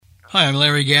Hi, I'm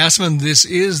Larry Gassman. This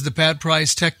is the Pat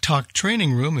Price Tech Talk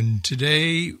Training Room, and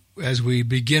today, as we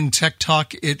begin Tech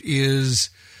Talk, it is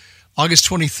August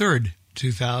 23rd,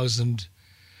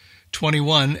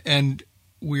 2021, and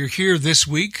we're here this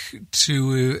week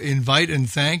to invite and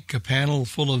thank a panel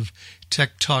full of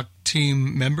Tech Talk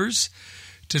team members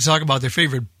to talk about their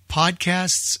favorite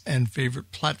podcasts and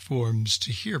favorite platforms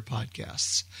to hear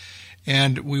podcasts.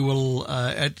 And we will,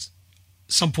 at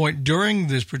some point during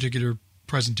this particular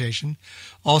presentation,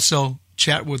 also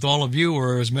chat with all of you,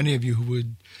 or as many of you who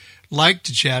would like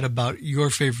to chat about your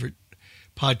favorite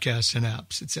podcasts and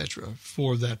apps, etc.,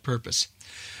 for that purpose.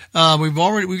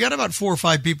 We've got about 4 or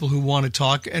 5 people who want to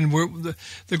talk, and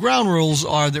the ground rules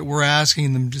are that we're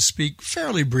asking them to speak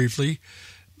fairly briefly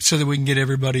so that we can get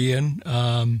everybody in.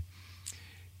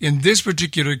 In this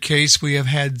particular case, we have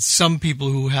had some people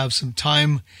who have some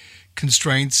time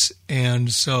constraints,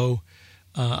 and so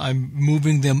I'm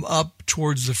moving them up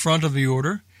towards the front of the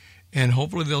order, and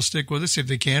hopefully they'll stick with us if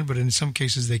they can, but in some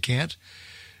cases they can't.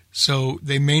 So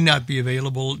they may not be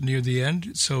available near the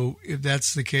end. So if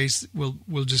that's the case,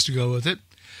 we'll just go with it.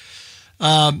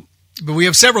 But we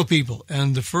have several people,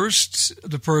 and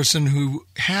the person who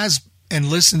has and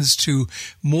listens to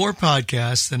more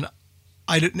podcasts than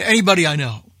anybody I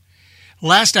know.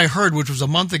 Last I heard, which was a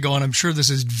month ago, and I'm sure this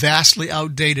is vastly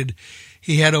outdated,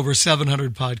 he had over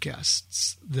 700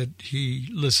 podcasts that he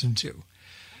listened to.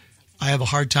 I have a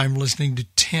hard time listening to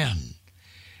 10.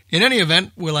 In any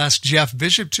event, we'll ask Jeff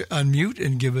Bishop to unmute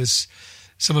and give us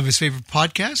some of his favorite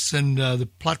podcasts and the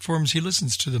platforms he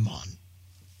listens to them on.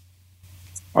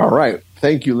 All right.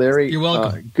 Thank you, Larry. You're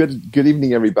welcome. Good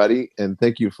evening, everybody, and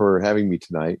thank you for having me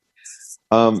tonight.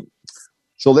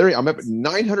 So, Larry, I'm up at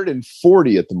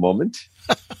 940 at the moment.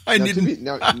 I didn't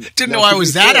know I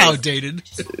was that outdated.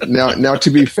 Now, to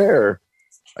be fair,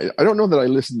 I don't know that I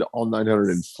listened to all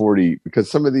 940 because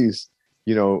some of these,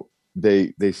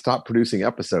 they stop producing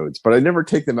episodes, but I never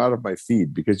take them out of my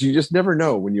feed because you just never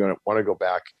know when you want to go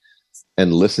back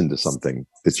and listen to something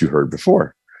that you heard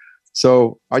before.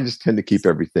 So I just tend to keep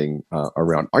everything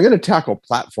around. I'm going to tackle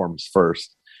platforms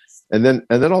first, and then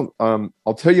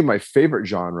I'll tell you my favorite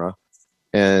genre.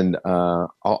 And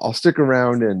I'll stick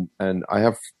around, and I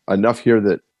have enough here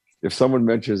that if someone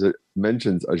mentions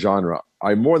a genre,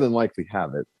 I more than likely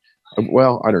have it.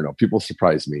 Well, I don't know. People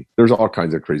surprise me. There's all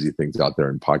kinds of crazy things out there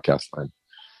in podcast land.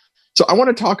 So I want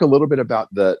to talk a little bit about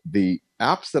the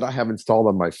apps that I have installed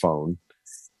on my phone,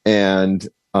 and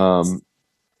why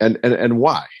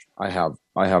I have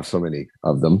so many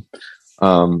of them,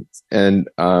 and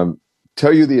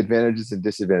tell you the advantages and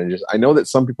disadvantages. I know that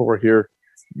some people are here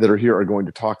going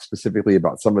to talk specifically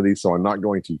about some of these, so I'm not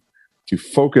going to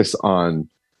focus on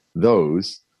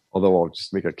those, although I'll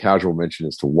just make a casual mention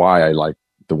as to why I like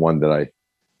the one that I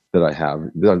have.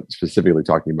 I'm specifically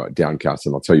talking about Downcast,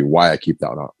 and I'll tell you why I keep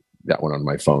that one on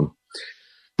my phone.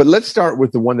 But let's start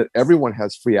with the one that everyone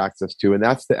has free access to, and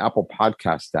that's the Apple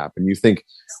Podcast app. And you think,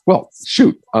 well,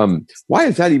 shoot, why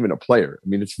is that even a player? I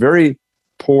mean, it's very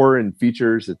poor in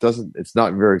features. It's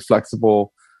not very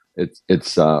flexible.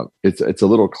 It's a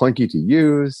little clunky to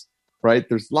use, right?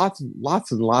 There's lots and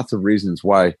lots of reasons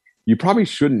why you probably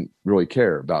shouldn't really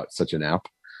care about such an app.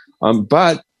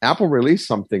 But Apple released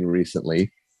something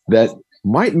recently that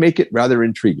might make it rather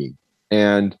intriguing.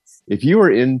 And if you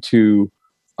are into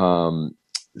some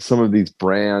of these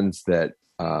brands that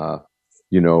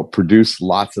produce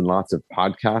lots and lots of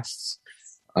podcasts,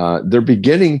 they're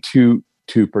beginning to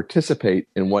participate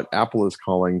in what Apple is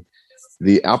calling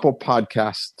the Apple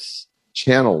Podcasts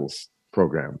Channels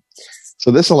program. So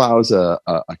this allows a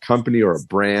company or a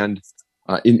brand,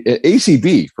 in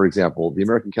ACB, for example, the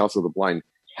American Council of the Blind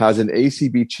has an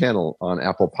ACB channel on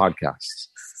Apple Podcasts.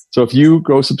 So if you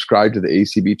go subscribe to the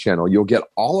ACB channel, you'll get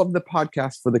all of the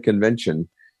podcasts for the convention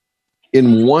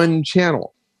in one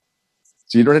channel.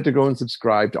 So you don't have to go and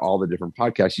subscribe to all the different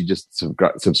podcasts. You just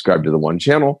subscribe to the one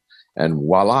channel, and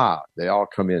voila, they all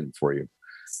come in for you.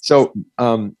 So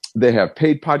they have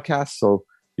paid podcasts. So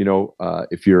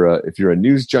if you're a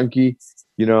news junkie,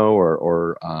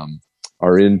 or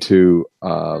are into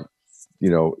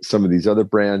some of these other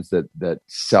brands that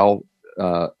sell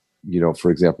for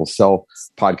example, sell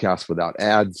podcasts without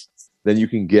ads, then you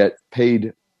can get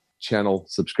paid channel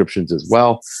subscriptions as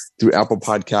well through Apple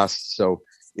Podcasts. So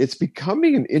it's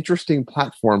becoming an interesting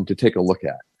platform to take a look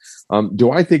at.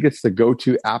 Do I think it's the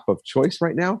go-to app of choice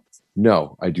right now?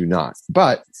 No, I do not.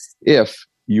 But if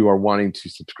you are wanting to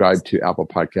subscribe to Apple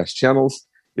Podcast channels,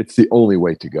 it's the only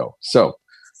way to go. So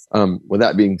with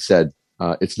that being said,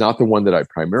 it's not the one that I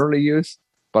primarily use,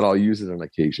 but I'll use it on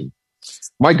occasion.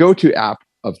 My go-to app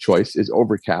of choice is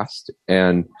Overcast,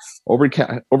 and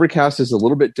Overcast is a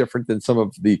little bit different than some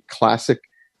of the classic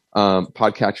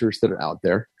podcatchers that are out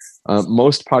there.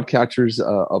 Most podcatchers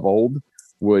of old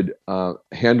would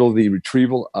handle the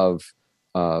retrieval of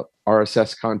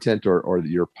RSS content or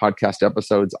your podcast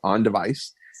episodes on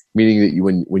device, meaning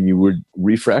that when you would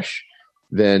refresh,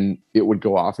 then it would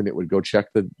go off and it would go check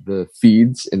the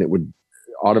feeds, and it would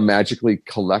automatically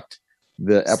collect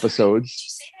the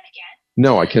episodes.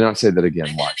 No, I cannot say that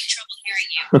again. Watch.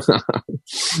 I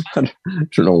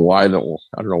don't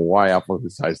know why Apple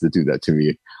decides to do that to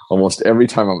me almost every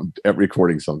time I'm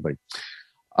recording something.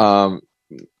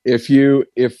 If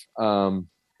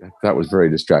that was very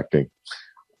distracting.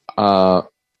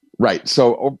 Right.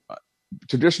 So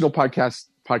traditional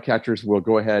podcatchers will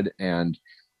go ahead and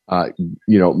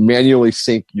manually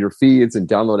sync your feeds and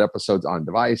download episodes on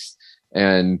device.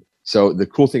 And so the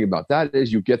cool thing about that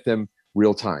is you get them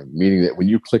real time, meaning that when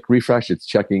you click refresh, it's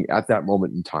checking at that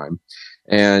moment in time.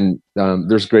 And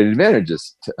there's great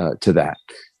advantages to that.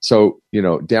 So,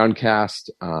 Downcast,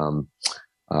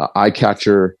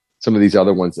 iCatcher, some of these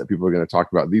other ones that people are going to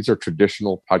talk about, these are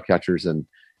traditional podcatchers.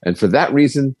 And for that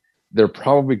reason, they're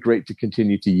probably great to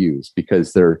continue to use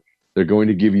because they're going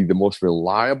to give you the most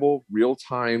reliable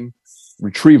real-time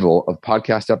retrieval of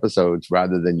podcast episodes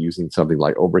rather than using something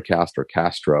like Overcast or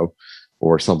Castro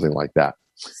or something like that.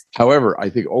 However, I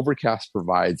think Overcast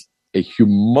provides a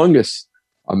humongous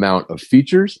amount of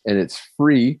features, and it's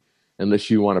free unless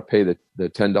you want to pay the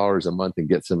 $10 a month and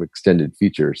get some extended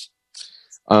features.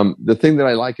 The thing that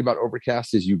I like about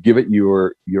Overcast is you give it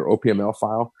your OPML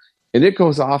file, and it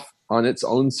goes off on its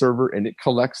own server, and it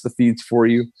collects the feeds for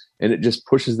you, and it just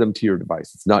pushes them to your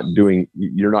device.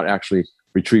 You're not actually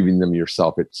retrieving them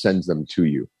yourself. It sends them to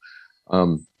you.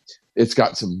 It's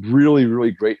got some really,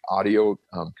 really great audio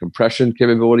compression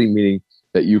capability, meaning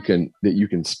that you can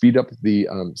speed up the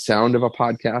sound of a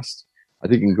podcast. I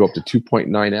think it can go up to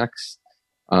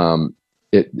 2.9x.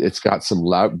 It's got some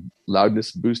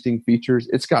loudness boosting features.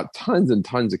 It's got tons and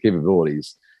tons of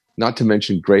capabilities, not to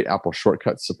mention great Apple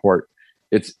Shortcuts support.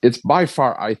 It's by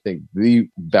far, I think, the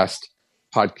best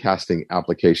podcasting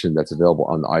application that's available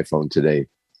on the iPhone today,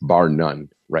 bar none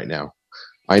right now.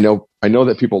 I know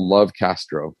that people love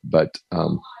Castro, but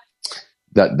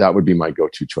that would be my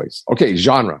go-to choice. Okay,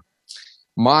 genre.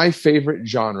 My favorite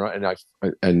genre,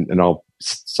 and I'll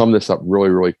sum this up really,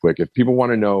 really quick. If people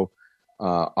want to know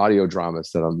audio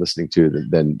dramas that I'm listening to,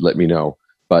 then let me know.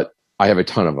 But I have a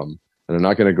ton of them, and I'm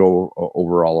not going to go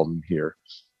over all of them here.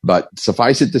 But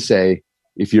suffice it to say,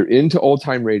 if you're into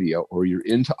old-time radio or you're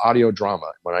into audio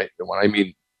drama, when I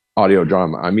mean audio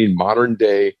drama, I mean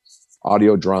modern-day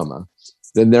audio drama,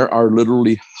 then there are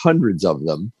literally hundreds of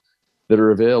them that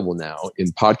are available now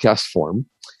in podcast form.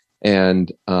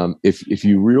 And if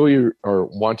you really are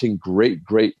wanting great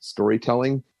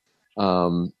storytelling,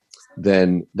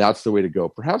 then that's the way to go.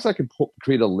 Perhaps I could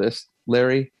create a list,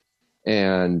 Larry,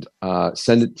 and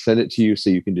send it to you so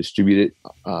you can distribute it.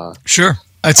 Sure.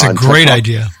 That's a great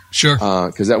idea. Sure.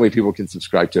 Because that way people can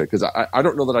subscribe to it. Because I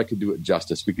don't know that I could do it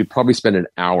justice. We could probably spend an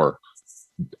hour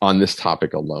on this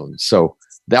topic alone. So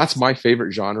that's my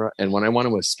favorite genre. And when I want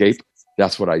to escape,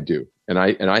 that's what I do. And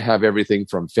I have everything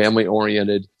from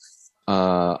family-oriented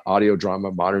audio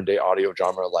drama, modern day audio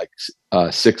drama like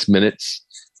 6 Minutes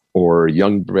or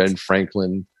Young Ben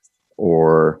Franklin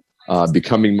or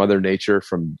Becoming Mother Nature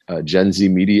from Gen Z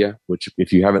Media, which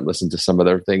if you haven't listened to some of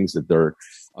their things, that they're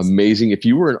amazing. If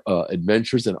you were an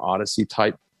Adventures in Odyssey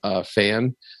type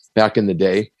fan back in the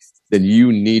day, then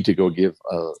you need to go give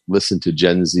a listen to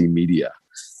Gen Z Media.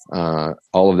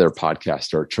 All of their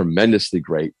podcasts are tremendously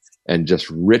great and just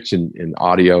rich in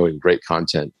audio and great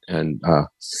content. And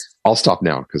I'll stop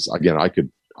now because again, I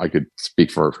could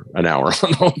speak for an hour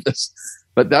on all of this,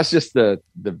 but that's just the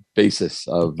basis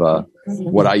of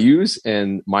what I use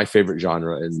and my favorite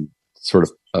genre and sort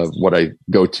of what I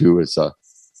go to is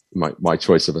my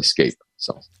choice of escape.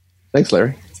 So thanks,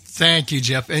 Larry. Thank you,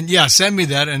 Jeff. And yeah, send me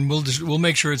that and we'll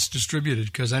make sure it's distributed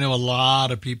because I know a lot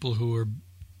of people who are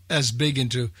as big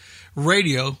into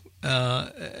radio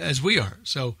as we are.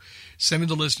 So send me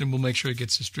the list and we'll make sure it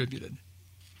gets distributed.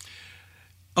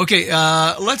 Okay,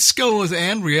 let's go with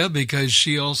Andrea because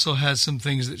she also has some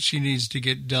things that she needs to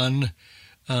get done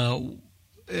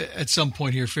at some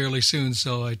point here fairly soon.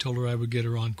 So I told her I would get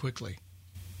her on quickly.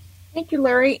 Thank you,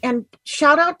 Larry. And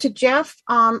shout out to Jeff.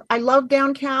 I love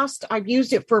Downcast. I've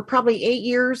used it for probably 8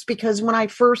 years because when I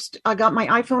first got my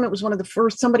iPhone, it was one of the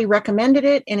first, somebody recommended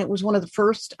it, and it was one of the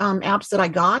first apps that I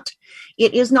got.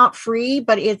 It is not free,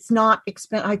 but it's not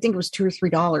expensive. I think it was $2 or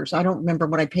 $3. I don't remember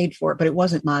what I paid for it, but it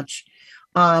wasn't much.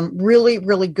 Really,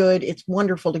 really good. It's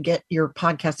wonderful to get your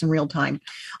podcast in real time.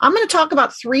 I'm going to talk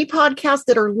about 3 podcasts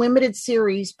that are limited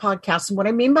series podcasts. And what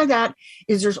I mean by that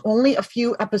is there's only a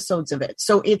few episodes of it.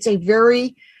 So it's a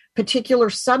very particular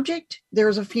subject.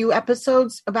 There's a few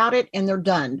episodes about it and they're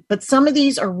done. But some of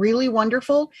these are really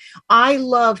wonderful. I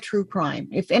love true crime.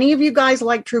 If any of you guys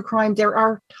like true crime, there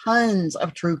are tons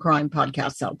of true crime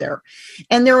podcasts out there.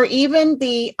 And there are even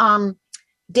the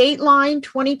Dateline,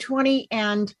 2020,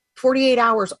 and 48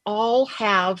 Hours all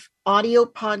have audio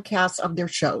podcasts of their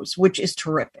shows, which is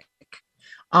terrific.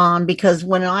 Because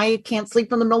when I can't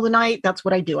sleep in the middle of the night, that's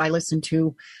what I do. I listen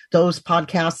to those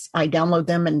podcasts. I download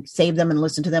them and save them and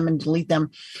listen to them and delete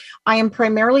them. I am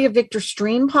primarily a Victor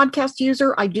Stream podcast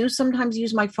user. I do sometimes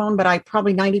use my phone, but I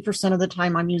probably 90% of the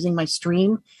time I'm using my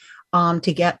Stream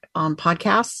to get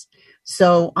podcasts.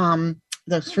 So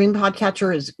the Stream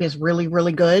podcatcher is really,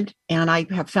 really good. And I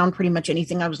have found pretty much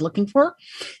anything I was looking for.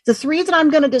 The 3 that I'm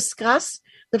going to discuss,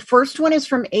 the first one is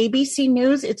from ABC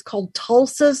News. It's called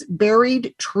Tulsa's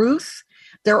Buried Truth.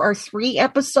 There are 3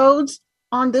 episodes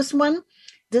on this one.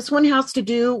 This one has to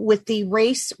do with the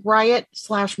race riot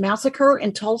 / massacre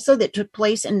in Tulsa that took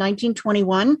place in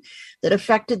 1921 that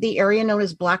affected the area known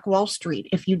as Black Wall Street.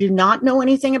 If you do not know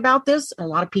anything about this, a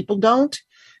lot of people don't.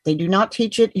 They do not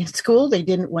teach it in school. They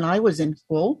didn't when I was in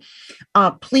school.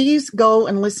 Please go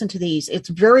and listen to these. It's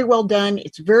very well done.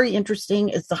 It's very interesting.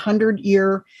 It's the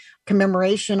 100-year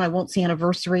commemoration. I won't say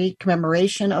anniversary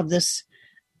commemoration of this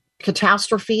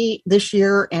catastrophe this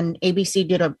year. And ABC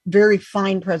did a very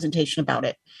fine presentation about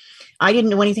it. I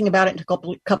didn't know anything about it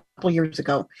until a couple years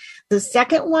ago. The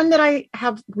second one that I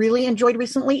have really enjoyed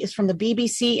recently is from the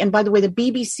BBC. And by the way, the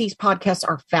BBC's podcasts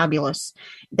are fabulous.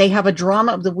 They have a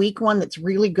drama of the week one that's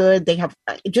really good. They have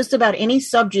just about any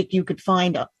subject you could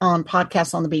find on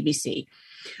podcasts on the BBC.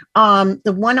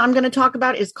 The one I'm going to talk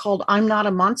about is called I'm Not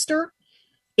a Monster.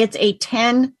 It's a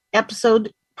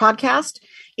 10-episode podcast.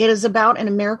 It is about an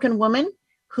American woman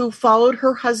who followed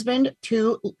her husband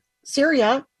to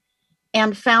Syria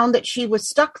and found that she was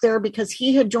stuck there because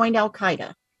he had joined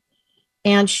Al-Qaeda.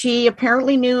 And she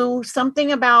apparently knew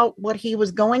something about what he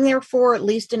was going there for, at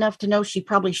least enough to know she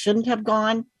probably shouldn't have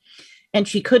gone. And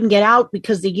she couldn't get out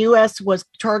because the U.S. was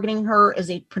targeting her as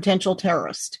a potential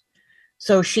terrorist.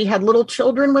 So she had little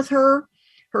children with her.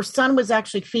 Her son was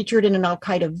actually featured in an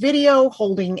Al-Qaeda video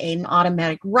holding an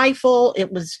automatic rifle.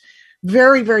 It was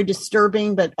very, very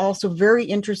disturbing, but also very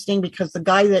interesting because the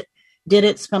guy that did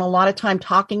it spent a lot of time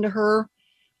talking to her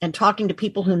and talking to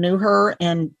people who knew her.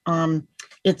 And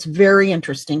it's very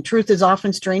interesting. Truth is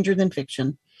often stranger than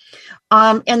fiction.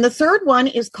 And the third one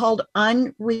is called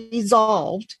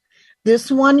Unresolved.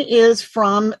 This one is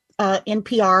from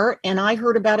NPR, and I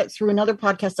heard about it through another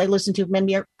podcast I listened to from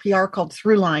NPR called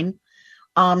Throughline.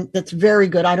 That's very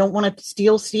good. I don't want to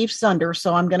steal Steve's thunder,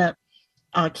 so I'm going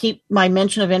to keep my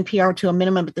mention of NPR to a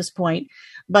minimum at this point.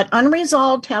 But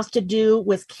Unresolved has to do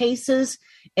with cases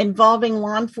involving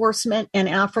law enforcement and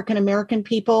African-American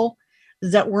people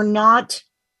that were not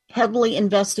heavily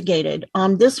investigated.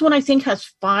 This one, I think, has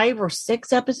 5 or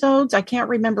 6 episodes. I can't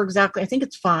remember exactly. I think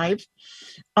it's 5.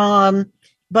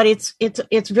 But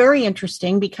it's very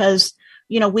interesting because,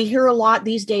 you know, we hear a lot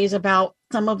these days about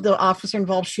some of the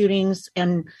officer-involved shootings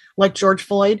and like George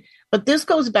Floyd, but this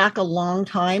goes back a long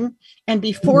time. And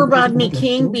before Rodney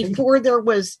King, before there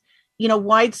was, you know,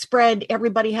 widespread,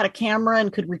 everybody had a camera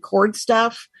and could record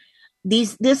stuff.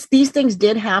 These things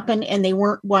did happen and they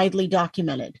weren't widely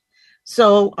documented.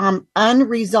 So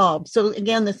Unresolved. So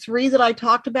again, the 3 that I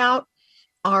talked about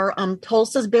are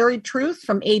Tulsa's Buried Truth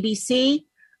from ABC,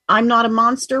 I'm Not a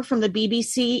Monster from the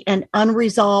BBC, and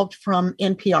Unresolved from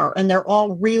NPR. And they're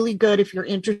all really good if you're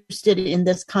interested in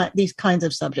these kinds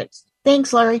of subjects.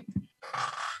 Thanks, Larry.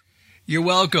 You're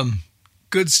welcome.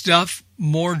 Good stuff,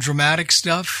 more dramatic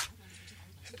stuff.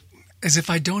 As if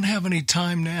I don't have any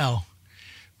time now,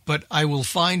 but I will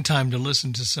find time to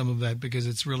listen to some of that because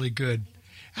it's really good.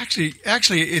 Actually,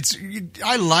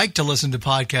 I like to listen to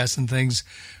podcasts and things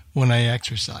when I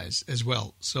exercise as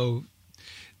well. So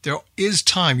there is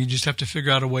time. You just have to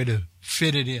figure out a way to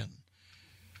fit it in.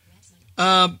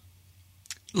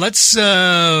 Let's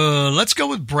go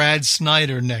with Brad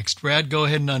Snyder next. Brad, go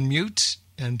ahead and unmute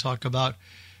and talk about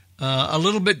a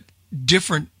little bit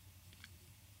different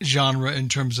genre in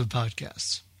terms of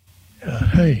podcasts.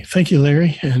 Hey, thank you,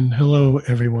 Larry, and hello,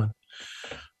 everyone.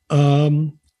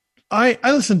 I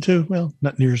listen to, well,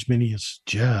 not near as many as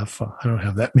Jeff. I don't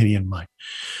have that many in my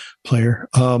player.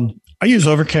 I use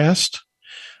Overcast.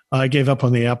 I gave up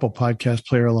on the Apple Podcast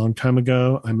Player a long time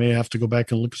ago. I may have to go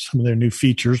back and look at some of their new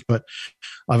features, but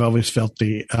I've always felt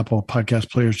the Apple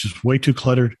Podcast Player is just way too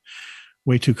cluttered.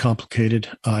 way too complicated.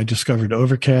 I discovered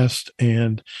Overcast,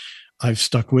 and I've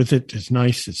stuck with it. It's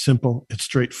nice. It's simple. It's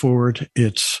straightforward.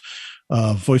 It's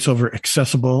voiceover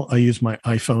accessible. I use my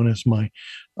iPhone as my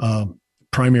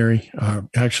primary,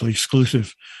 actually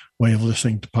exclusive way of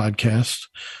listening to podcasts.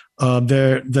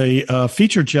 The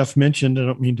feature Jeff mentioned, I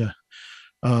don't mean to,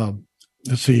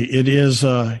 let's see, it is,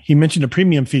 he mentioned a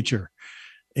premium feature,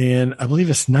 and I believe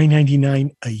it's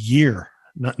 $9.99 a year,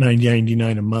 not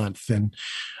 $9.99 a month. And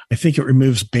I think it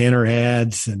removes banner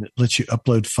ads and it lets you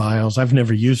upload files. I've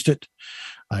never used it.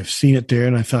 I've seen it there,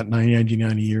 and I thought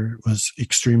 $9.99 a year was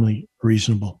extremely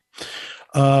reasonable.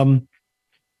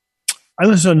 I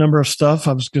listen to a number of stuff.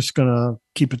 I was just going to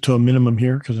keep it to a minimum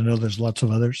here because I know there's lots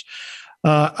of others.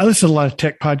 I listen to a lot of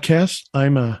tech podcasts.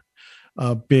 I'm a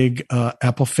big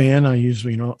Apple fan. I use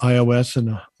iOS and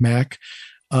a Mac.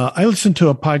 I listen to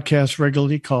a podcast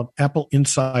regularly called Apple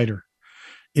Insider.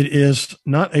 It is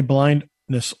not a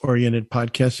blindness-oriented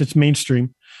podcast. It's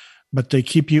mainstream, but they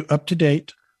keep you up to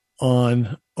date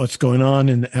on what's going on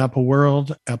in the Apple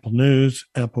world, Apple news,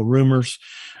 Apple rumors.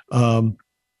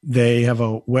 They have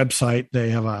a website. They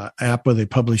have an app where they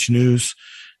publish news.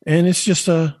 And it's just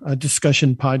a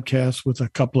discussion podcast with a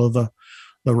couple of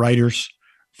the writers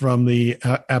from the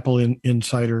Apple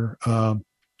Insider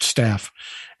staff.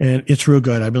 And it's real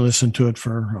good. I've been listening to it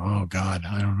for, I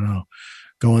don't know,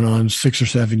 going on 6 or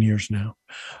 7 years now.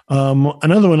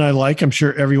 Another one I like, I'm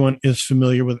sure everyone is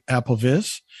familiar with Apple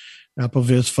Viz. Apple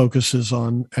Viz focuses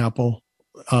on Apple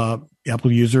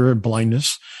user and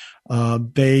blindness.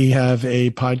 They have a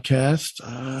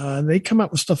podcast. They come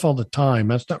out with stuff all the time.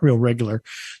 That's not real regular.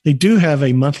 They do have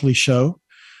a monthly show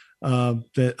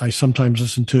that I sometimes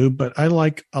listen to, but I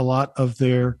like a lot of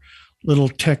their little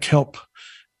tech help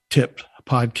tip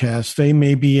podcasts. They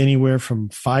may be anywhere from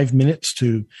 5 minutes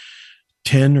to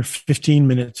 10 or 15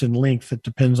 minutes in length. It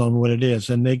depends on what it is.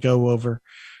 And they go over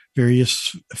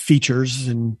various features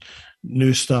and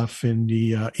new stuff in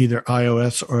the either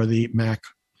iOS or the Mac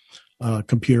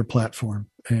computer platform.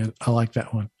 And I like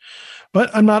that one. But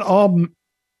I'm not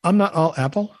all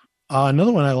Apple.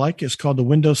 Another one I like is called the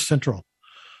Windows Central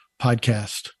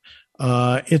podcast.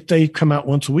 They come out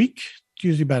once a week,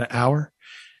 usually about an hour,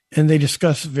 and they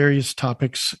discuss various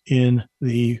topics in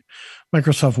the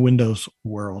Microsoft Windows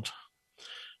world.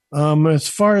 As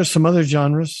far as some other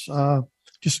genres,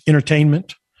 just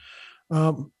entertainment.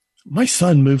 My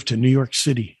son moved to New York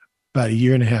City about a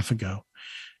year and a half ago,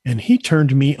 and he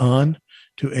turned me on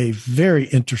to a very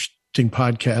interesting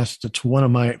podcast that's one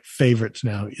of my favorites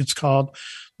now. It's called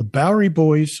the Bowery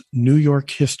Boys New York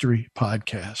History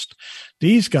Podcast.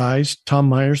 These guys, Tom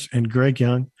Myers and Greg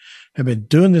Young, have been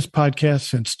doing this podcast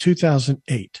since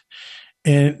 2008,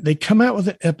 and they come out with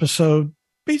an episode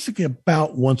basically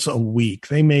about once a week.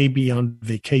 They may be on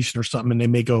vacation or something, and they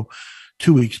may go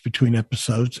 2 weeks between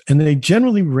episodes, and they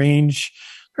generally range,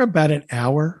 they're about an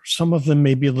hour. Some of them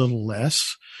may be a little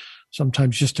less,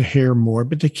 sometimes just a hair more,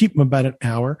 but they keep them about an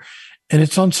hour, and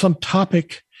it's on some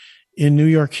topic in New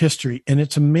York history. And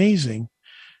it's amazing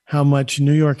how much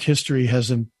New York history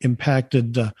has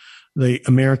impacted the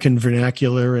American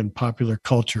vernacular and popular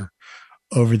culture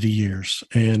over the years.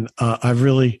 And I'm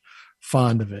really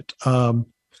fond of it.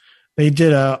 They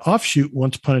did an offshoot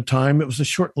once upon a time. It was a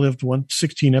short-lived one,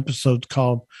 16 episodes,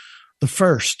 called The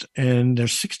First. And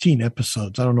there's 16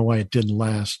 episodes. I don't know why it didn't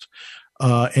last.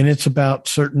 And it's about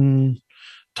certain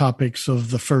topics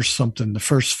of the first something, the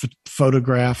first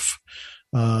photograph,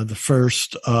 the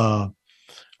first, God,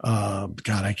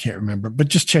 I can't remember, but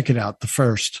just check it out, The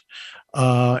First.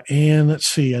 And let's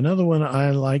see, another one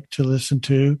I like to listen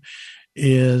to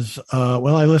is, I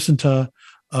listen to,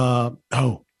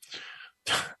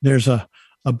 there's a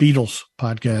Beatles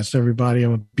podcast, everybody.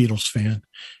 I'm a Beatles fan.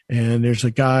 And there's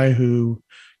a guy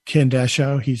Ken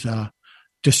Dashow, he's a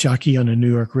disc jockey on a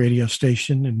New York radio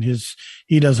station, and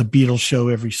he does a Beatles show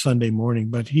every Sunday morning,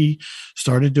 but he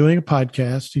started doing a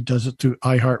podcast. He does it through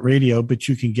iHeartRadio, but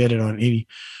you can get it on any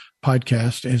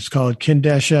podcast. And it's called Ken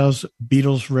Dashow's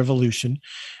Beatles Revolution.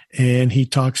 And he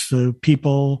talks to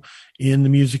people in the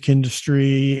music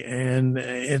industry, and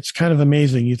it's kind of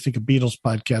amazing. You think a Beatles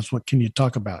podcast, what can you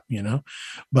talk about,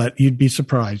 But you'd be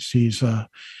surprised.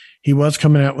 He was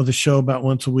coming out with a show about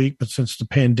once a week, but since the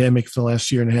pandemic, the last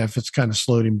year and a half, it's kind of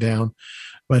slowed him down.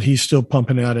 But he's still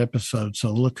pumping out episodes.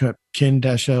 So look up Ken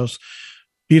Dashow's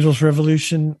Beatles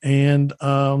Revolution. And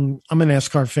I'm a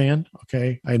NASCAR fan.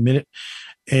 Okay, I admit it.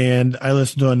 And I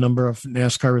listen to a number of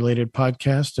NASCAR-related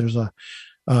podcasts. There's a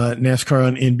NASCAR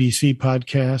on NBC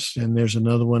podcast, and there's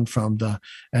another one from The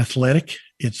Athletic.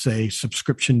 It's a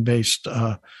subscription-based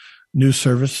news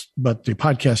service, but the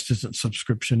podcast isn't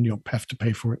subscription. You don't have to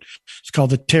pay for it. It's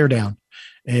called The Teardown.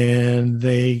 and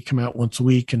they come out once a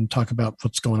week and talk about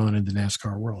what's going on in the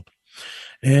NASCAR world.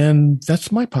 And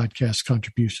that's my podcast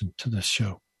contribution to this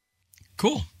show.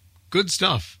 Cool. Good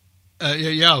stuff.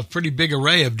 A pretty big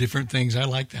array of different things. I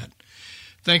like that.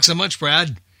 Thanks so much,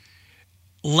 Brad.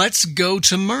 Let's go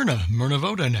to Myrna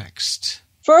Voda next.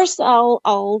 First,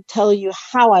 I'll tell you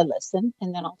how I listen,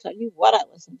 and then I'll tell you what I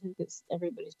listen to, because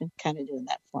everybody's been kind of doing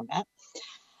that format.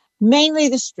 Mainly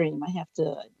the stream, I have to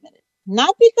admit it.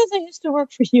 Not because I used to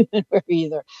work for Humanware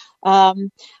either,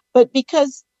 but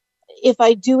because if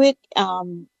I do it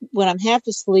when I'm half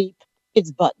asleep,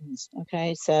 it's buttons.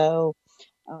 Okay, so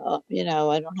I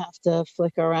don't have to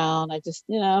flick around. I just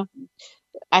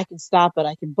I can stop it.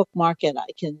 I can bookmark it.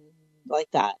 I can like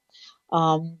that.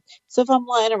 So if I'm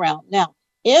lying around now,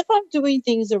 if I'm doing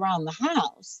things around the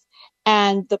house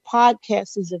and the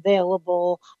podcast is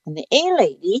available on the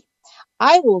A-Lady,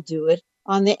 I will do it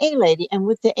on the A-Lady. And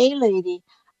with the A-Lady,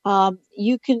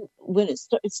 you can, when it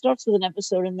starts with an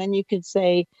episode, and then you can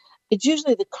say, it's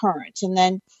usually the current, and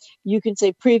then you can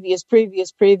say previous,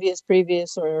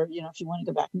 or, if you want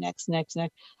to go back next,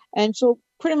 and she'll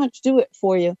pretty much do it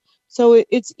for you. So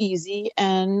it's easy.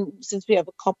 And since we have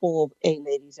a couple of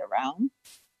A-Ladies around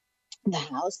the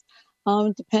house,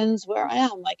 it depends where I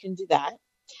am. I can do that.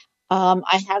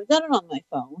 I have done it on my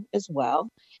phone as well.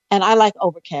 And I like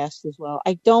Overcast as well.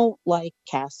 I don't like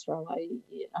Castro. I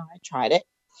tried it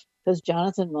because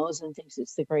Jonathan Mosen thinks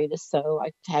it's the greatest. So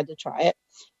I had to try it.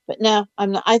 But no,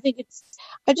 I'm not. I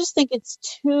just think it's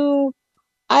too,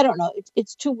 I don't know.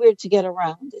 It's too weird to get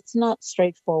around. It's not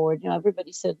straightforward.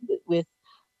 Everybody said with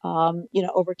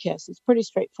Overcast, it's pretty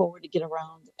straightforward to get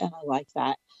around, and I like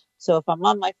that. So if I'm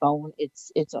on my phone,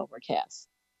 it's Overcast,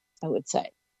 I would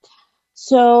say.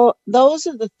 So those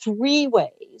are the three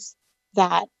ways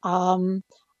that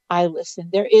I listen.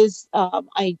 There is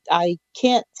I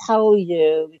can't tell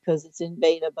you because it's in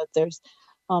beta, but there's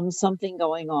something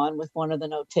going on with one of the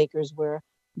note takers where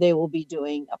they will be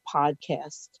doing a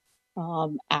podcast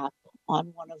app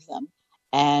on one of them,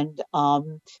 and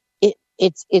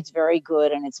it's very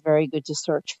good, and it's very good to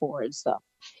search for and stuff.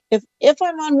 If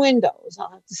I'm on Windows,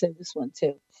 I'll have to say this one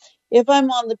too. If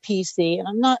I'm on the PC, and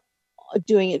I'm not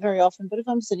doing it very often, but if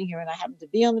I'm sitting here and I happen to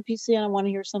be on the PC and I want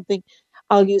to hear something,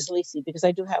 I'll use Lisi because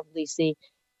I do have Lisi,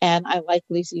 and I like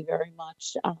Lisi very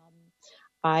much.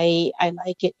 I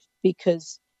like it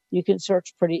because you can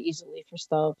search pretty easily for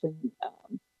stuff,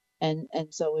 and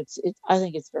so it's I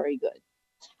think it's very good.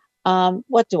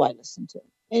 What do I listen to?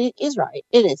 And it is right.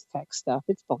 It is tech stuff.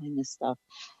 It's blindness stuff.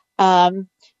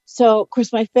 So of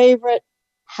course my favorite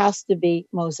has to be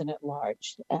Mosen at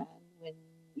Large. And when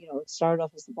it started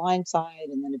off as The Blind Side,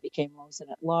 and then it became Mosen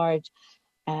at Large.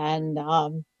 And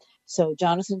so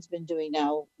Jonathan's been doing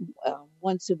now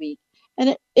once a week,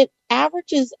 and it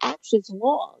averages, actually it's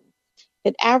long.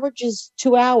 It averages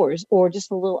 2 hours or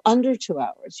just a little under 2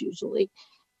 hours usually.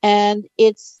 And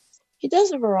he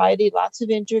does a variety, lots of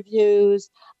interviews,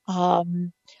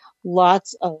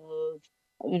 lots of,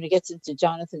 it gets into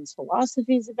Jonathan's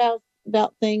philosophies about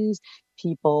things.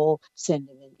 People send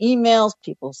him in emails,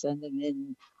 people send him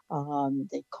in,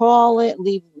 they call it,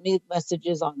 leave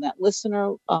messages on that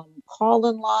listener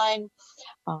call-in line,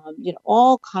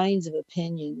 all kinds of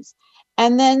opinions.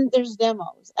 And then there's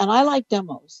demos. And I like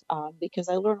demos because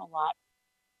I learn a lot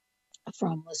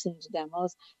from listening to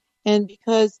demos. And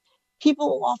because people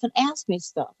will often ask me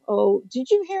stuff. Oh,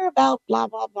 did you hear about blah,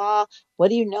 blah, blah? What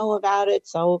do you know about it?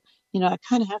 So, I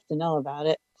kind of have to know about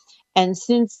it. And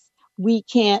since we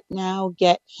can't now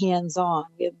get hands-on,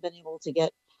 we haven't been able to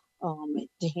get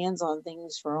to hands-on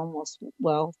things for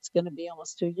it's going to be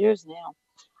almost 2 years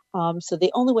now. So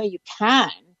the only way you can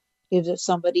is if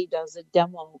somebody does a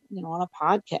demo, on a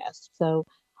podcast. So,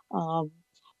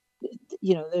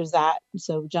 there's that.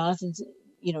 So Jonathan's,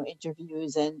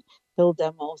 interviews, and he'll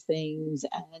demo things.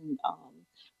 And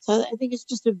so I think it's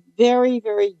just a very,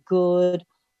 very good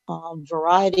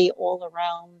variety all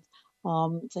around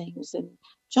things. And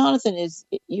Jonathan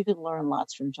you can learn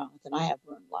lots from Jonathan. I have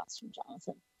learned lots from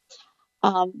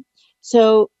Jonathan.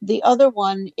 So the other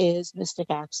one is Mystic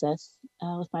Access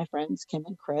with my friends Kim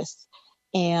and Chris.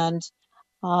 And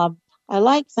I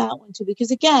like that one too,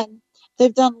 because again,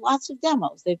 they've done lots of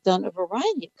demos. They've done a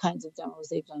variety of kinds of demos.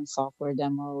 They've done software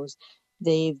demos.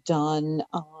 They've done,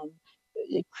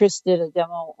 Chris did a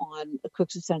demo on a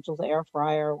Cook's Essentials air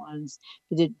fryer once.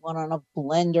 He did one on a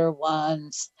blender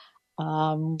once.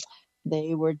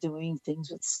 They were doing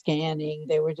things with scanning.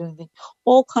 They were doing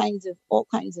all kinds of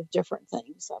different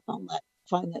things. I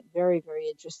find that very, very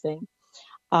interesting.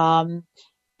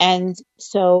 And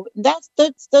so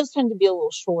those tend to be a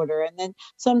little shorter. And then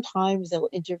sometimes they'll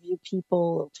interview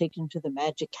people, they'll take them to the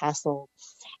Magic Castle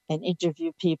and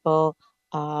interview people.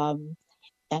 And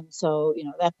so,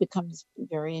 that becomes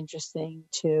very interesting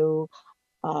too.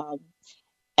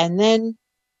 And then,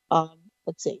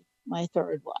 let's see, my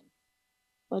third one.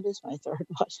 What is my third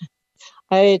one?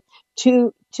 I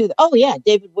had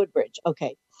David Woodbridge.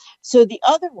 Okay. So the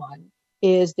other one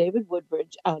is David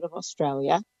Woodbridge out of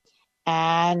Australia,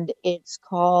 and it's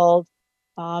called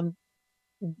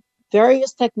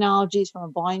Various Technologies from a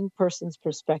Blind Person's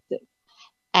Perspective.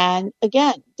 And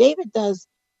again, David does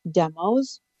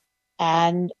demos,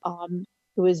 and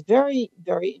it was very,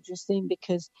 very interesting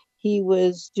because he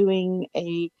was doing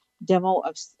a demo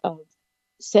of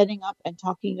setting up and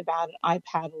talking about an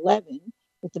iPad 11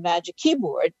 with the Magic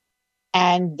Keyboard.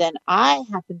 And then I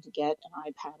happened to get an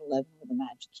iPad 11 with a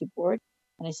Magic Keyboard.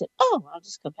 And I said, I'll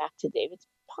just go back to David's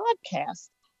podcast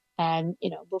and,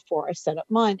 before I set up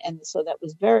mine. And so that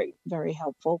was very, very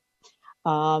helpful.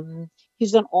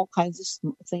 He's done all kinds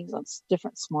of things on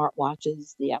different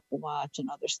smartwatches, the Apple Watch and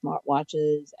other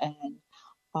smartwatches, and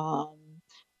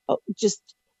just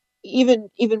even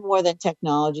more than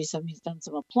technology. He's done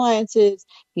some appliances.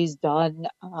 He's done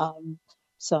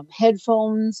some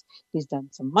headphones. He's done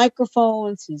some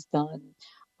microphones. He's done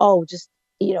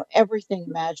everything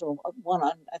imaginable. One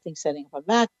on, I think, setting up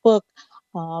a MacBook.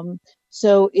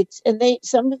 So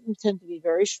some of them tend to be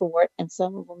very short, and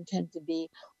some of them tend to be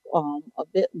a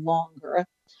bit longer.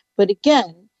 But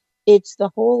again, it's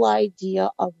the whole idea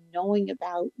of knowing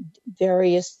about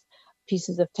various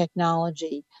pieces of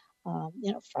technology,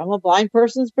 from a blind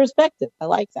person's perspective. I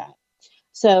like that.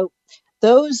 So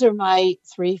those are my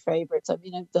three favorites. I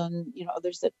mean, I've done,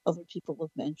 others that other people have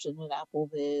mentioned, with Apple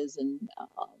Viz and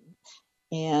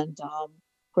of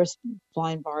course,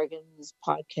 Blind Bargains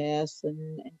podcasts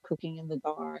and Cooking in the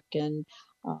Dark. And,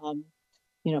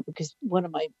 because one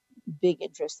of my big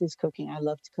interests is cooking. I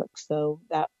love to cook. So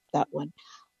that one.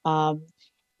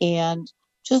 And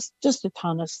just a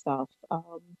ton of stuff.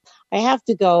 I have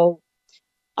to go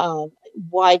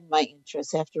widen my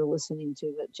interest after listening to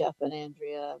what Jeff and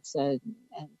Andrea have said,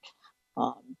 and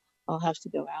I'll have to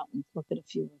go out and look at a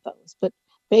few of those. But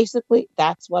basically,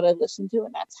 that's what I listen to,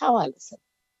 and that's how I listen.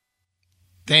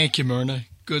 Thank you, Myrna.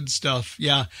 Good stuff.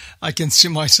 Yeah, I can see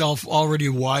myself already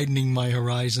widening my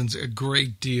horizons a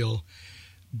great deal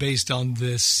based on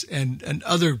this and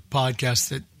other podcasts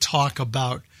that talk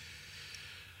about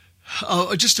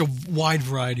just a wide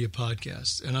variety of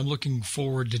podcasts, and I'm looking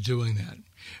forward to doing that.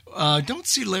 Don't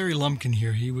see Larry Lumpkin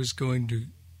here. He was going to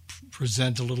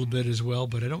present a little bit as well,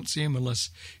 but I don't see him unless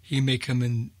he may come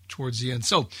in towards the end.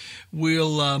 So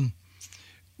we'll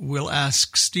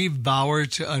ask Steve Bauer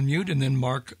to unmute, and then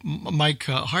Mike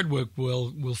Hardwick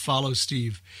will follow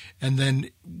Steve, and then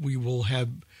we will have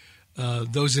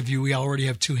those of you. We already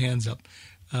have two hands up.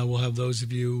 We'll have those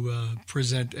of you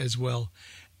present as well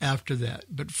after that.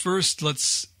 But first,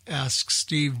 let's ask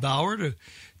Steve Bauer to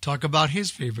talk about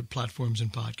his favorite platforms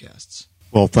and podcasts.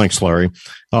 Well, thanks, Larry.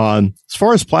 As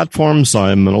far as platforms,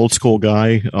 I'm an old school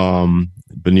guy.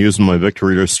 Been using my Victor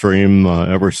Reader Stream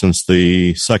ever since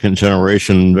the second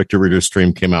generation Victor Reader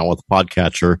Stream came out with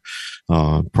Podcatcher.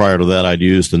 Prior to that, I'd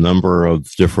used a number of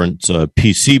different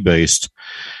PC-based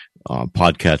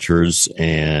podcatchers,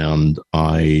 and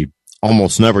I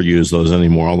almost never use those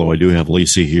anymore, although I do have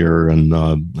Lisi here, and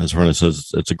as Verna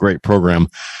says, it's a great program.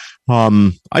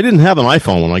 I didn't have an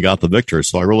iPhone when I got the Victor,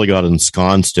 so I really got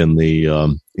ensconced in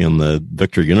the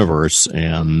Victor universe.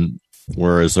 And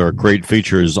whereas there are great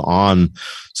features on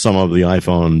some of the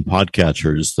iPhone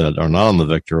podcatchers that are not on the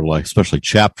Victor, like especially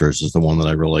Chapters is the one that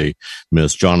I really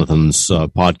miss. Jonathan's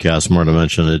podcast, Myrna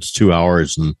mentioned, it's 2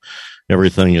 hours and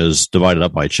everything is divided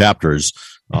up by chapters.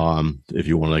 If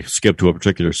you want to skip to a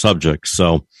particular subject.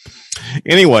 So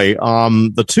anyway,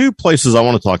 the two places I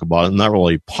want to talk about, and not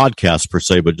really podcasts per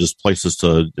se, but just places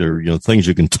things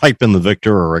you can type in the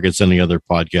Victor or I guess any other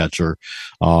podcatcher.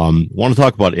 Want to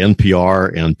talk about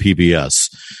NPR and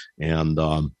PBS. And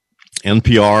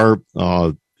NPR,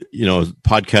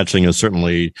 podcatching has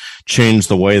certainly changed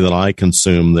the way that I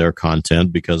consume their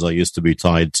content, because I used to be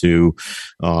tied to,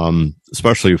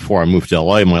 especially before I moved to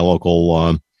LA, my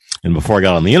local, and before I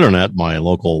got on the internet, my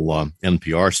local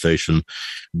NPR station.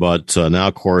 But now,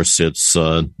 of course, it's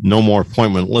no more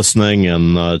appointment listening,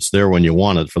 and it's there when you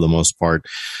want it for the most part.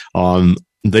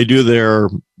 They do their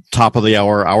top of the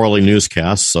hour hourly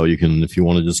newscasts, so you can, if you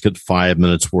want to just get 5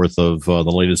 minutes worth of the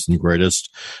latest and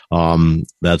greatest,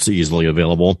 that's easily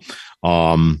available.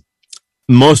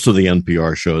 most of the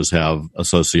NPR shows have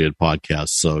associated podcasts.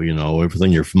 So,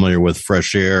 everything you're familiar with,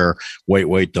 Fresh Air,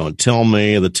 Wait, Don't Tell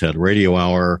Me, the TED Radio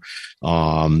Hour.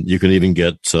 You can even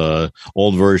get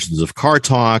old versions of Car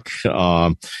Talk.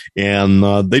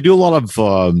 And they do a lot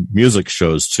of music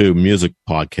shows too, music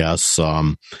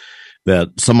podcasts. That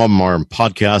some of them are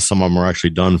podcasts, some of them are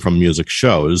actually done from music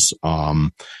shows.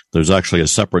 There's actually a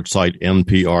separate site,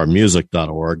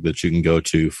 nprmusic.org, that you can go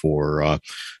to for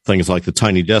things like the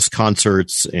Tiny Desk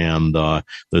concerts, and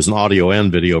there's an audio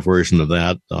and video version of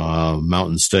that,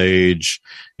 Mountain Stage,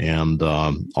 and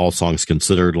All Songs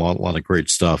Considered, a lot of great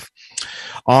stuff.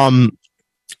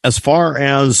 As far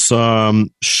as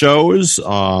shows,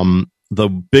 the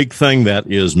big thing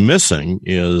that is missing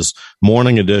is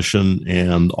Morning Edition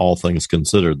and All Things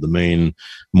Considered, the main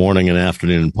morning and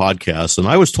afternoon podcasts. And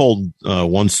I was told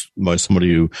once by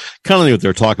somebody who kind of knew what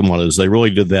they're talking about is they really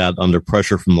did that under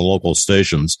pressure from the local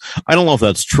stations. I don't know if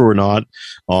that's true or not.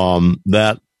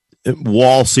 That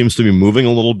wall seems to be moving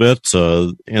a little bit.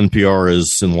 NPR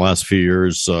is, in the last few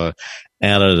years,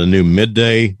 added a new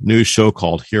midday news show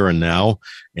called Here and Now,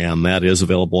 and that is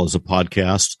available as a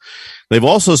podcast. They've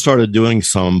also started doing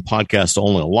a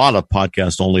lot of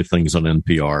podcast only things on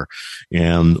NPR.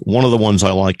 And one of the ones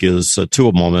I like is, two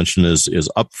of them I'll mention is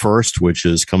Up First, which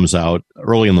comes out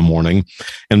early in the morning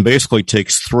and basically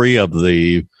takes three of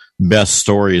the best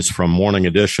stories from Morning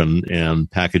Edition and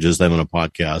packages them in a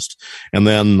podcast. And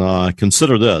then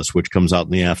Consider This, which comes out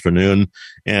in the afternoon,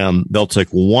 and they'll take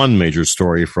one major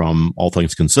story from All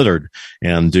Things Considered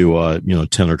and do a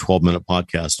 10 or 12 minute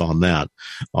podcast on that.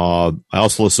 I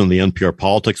also listen to the NPR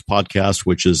Politics podcast,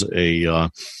 which is a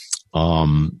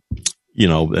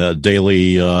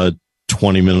daily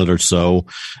 20-minute or so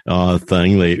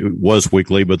thing. It was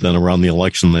weekly, but then around the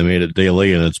election, they made it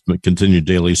daily, and it's continued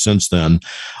daily since then.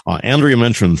 Andrea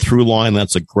mentioned Throughline.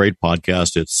 That's a great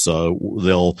podcast. It's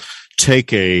they'll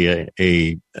take an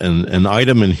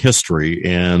item in history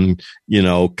and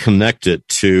connect it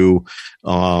to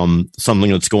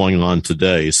something that's going on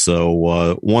today.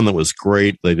 So one that was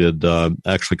great, they did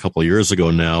actually a couple of years ago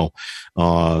now,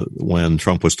 when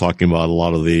Trump was talking about a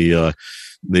lot of the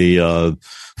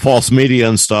false media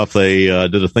and stuff. They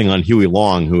did a thing on Huey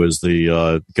Long, who is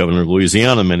the governor of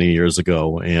Louisiana many years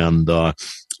ago, and had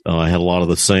a lot of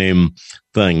the same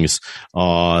things.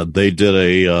 They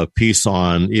did a piece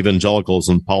on evangelicals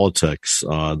and politics.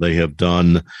 They have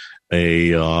done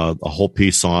a whole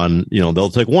piece on, they'll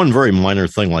take one very minor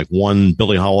thing, like one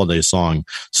Billie Holiday song,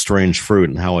 Strange Fruit,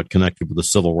 and how it connected with the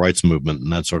civil rights movement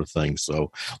and that sort of thing.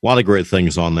 So a lot of great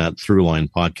things on that Throughline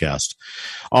podcast.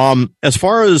 As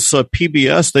far as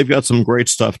PBS, they've got some great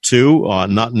stuff too.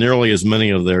 Not nearly as many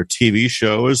of their TV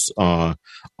shows are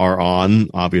on.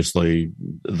 Obviously,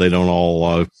 they don't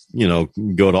all,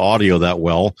 go to audio that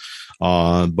well.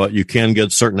 But you can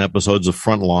get certain episodes of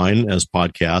Frontline as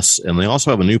podcasts. And they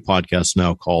also have a new podcast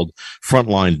now called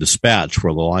Frontline Dispatch,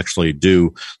 where they'll actually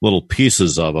do little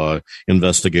pieces of a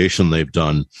investigation they've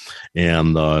done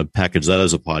and package that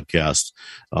as a podcast.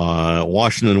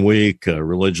 Washington Week,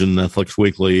 Religion, Netflix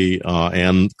Weekly.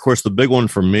 And of course, the big one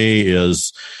for me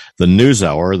is the News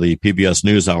Hour. The PBS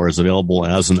News Hour is available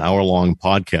as an hour-long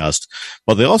podcast,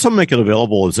 but they also make it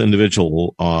available as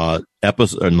individual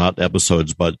not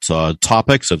episodes, but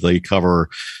topics. If they cover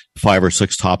 5 or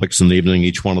 6 topics in the evening,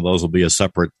 each one of those will be a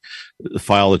separate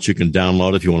file that you can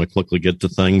download if you want to quickly get to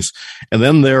things. And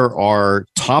then there are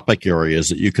topic areas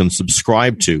that you can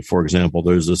subscribe to. For example,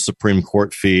 there's a Supreme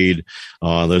Court feed,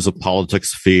 there's a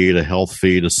politics feed, a health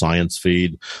feed, a science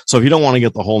feed. So if you don't want to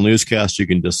get the whole newscast, you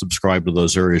can just subscribe to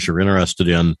those areas you're interested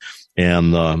in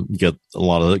and get a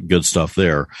lot of good stuff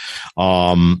there.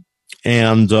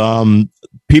 And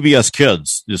PBS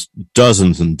Kids, just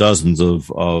dozens and dozens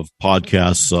of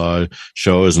podcasts,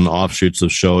 shows and offshoots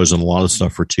of shows, and a lot of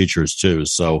stuff for teachers too.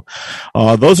 So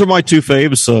those are my two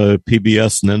faves,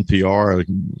 PBS and NPR.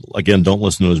 Again, don't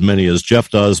listen to as many as Jeff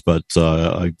does, but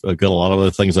I got a lot of other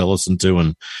things I listen to,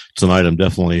 and tonight I'm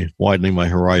definitely widening my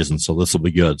horizon, so this will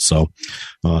be good. So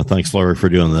thanks, Larry, for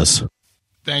doing this.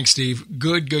 Thanks, Steve.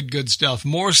 Good stuff.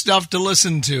 More stuff to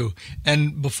listen to.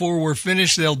 And before we're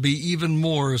finished, there'll be even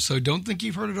more, so don't think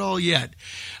you've heard it all yet.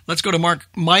 Let's go to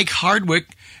Mike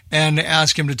Hardwick and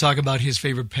ask him to talk about his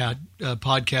favorite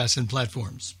podcasts and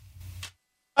platforms.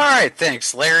 All right,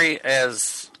 thanks, Larry.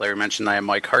 As Larry mentioned, I am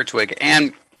Mike Hartwig.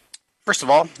 And first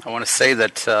of all, I want to say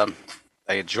that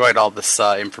I enjoyed all this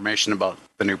information about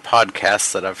the new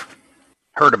podcasts that I've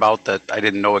heard about that I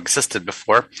didn't know existed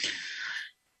before.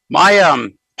 My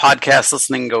podcast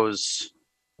listening goes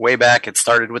way back. It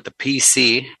started with the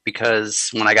PC because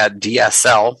when I got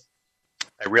DSL,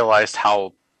 I realized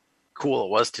how cool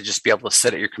it was to just be able to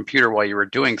sit at your computer while you were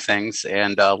doing things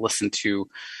and listen to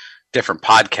different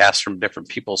podcasts from different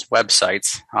people's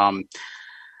websites.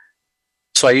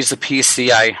 So I use the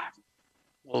PC. I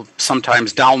will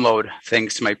sometimes download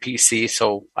things to my PC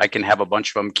so I can have a bunch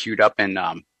of them queued up in,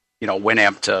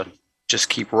 Winamp to just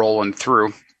keep rolling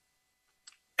through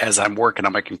as I'm working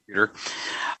on my computer.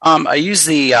 I use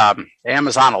the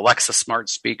Amazon Alexa smart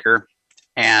speaker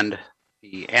and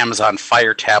the Amazon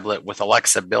Fire tablet with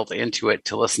Alexa built into it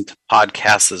to listen to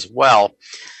podcasts as well.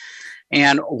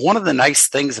 And one of the nice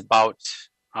things about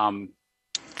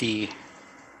the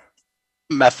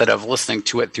method of listening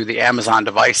to it through the Amazon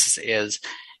devices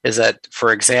is that,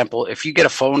 for example, if you get a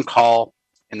phone call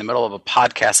in the middle of a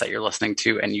podcast that you're listening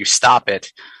to and you stop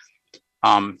it,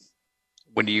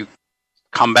 when you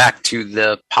come back to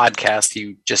the podcast,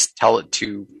 you just tell it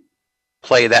to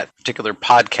play that particular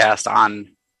podcast on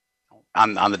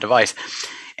the device,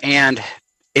 and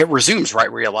it resumes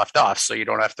right where you left off. So you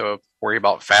don't have to worry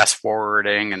about fast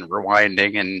forwarding and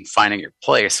rewinding and finding your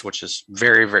place, which is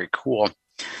very, very cool.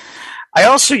 I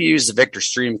also use the Victor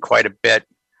Stream quite a bit,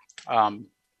 a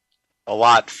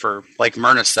lot for, like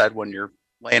Myrna said, when you're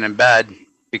laying in bed,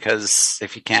 because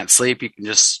if you can't sleep, you can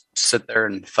just sit there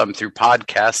and thumb through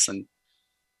podcasts, and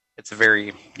it's a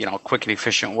very, quick and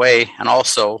efficient way. And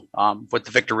also with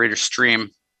the Victor Reader Stream,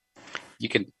 you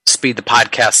can speed the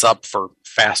podcasts up for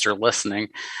faster listening.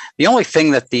 The only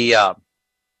thing that the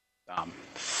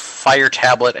Fire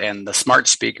tablet and the smart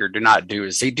speaker do not do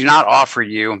is they do not offer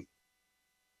you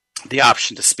the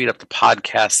option to speed up the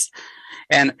podcasts.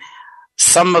 And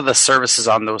some of the services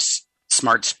on those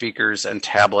smart speakers and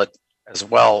tablet as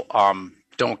well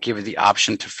don't give you the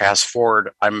option to fast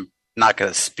forward. I'm not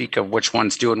going to speak of which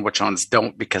ones do and which ones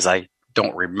don't, because I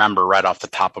don't remember right off the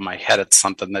top of my head. It's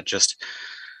something that just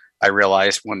I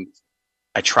realized when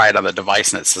I try it on the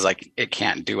device and it says it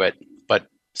can't do it, but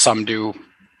some do.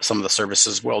 Some of the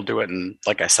services will do it, and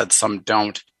like I said, some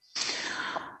don't.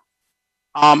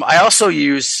 I also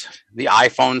use the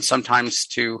iPhone sometimes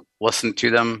to listen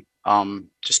to them,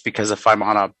 just because if I'm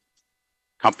on a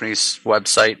company's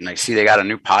website and I see they got a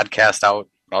new podcast out,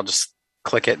 I'll just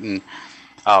click it and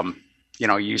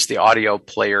use the audio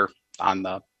player on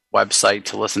the website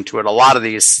to listen to it. A lot of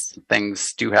these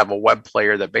things do have a web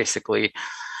player that basically,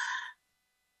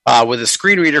 with a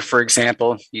screen reader, for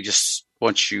example,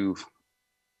 once you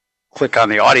click on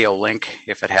the audio link,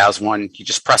 if it has one, you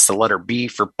just press the letter B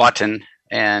for button,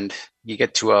 and you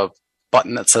get to a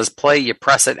button that says play. You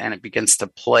press it, and it begins to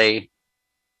play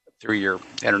through your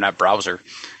internet browser.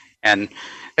 And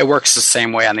it works the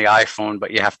same way on the iPhone,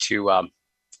 but you have to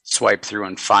swipe through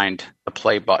and find the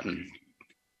play button.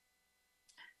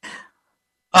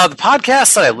 The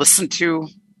podcasts that I listen to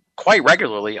quite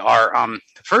regularly are,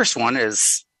 the first one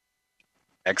is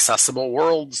Accessible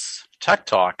Worlds Tech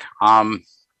Talk.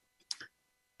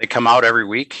 They come out every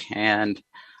week, and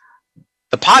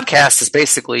the podcast is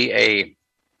basically a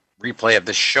replay of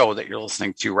the show that you're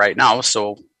listening to right now.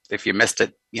 So if you missed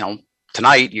it,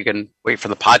 tonight, you can wait for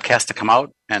the podcast to come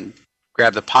out and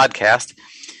grab the podcast.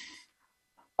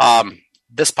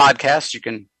 This podcast you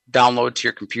can download to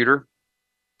your computer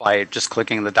by just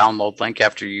clicking the download link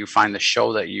after you find the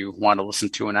show that you want to listen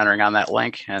to and entering on that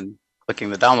link, and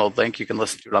clicking the download link, you can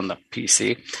listen to it on the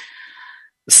PC.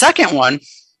 The second one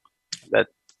that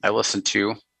I listen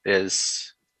to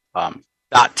is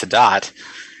Dot to Dot,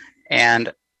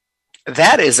 and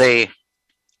that is a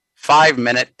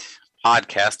 5-minute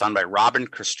podcast done by Robin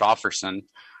Christofferson,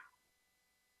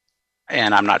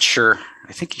 and I'm not sure,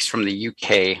 I think he's from the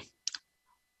UK,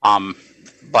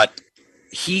 but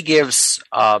he gives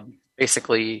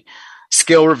basically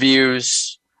skill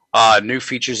reviews, new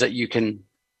features that you can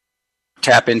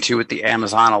tap into with the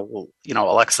Amazon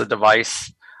Alexa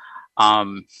device.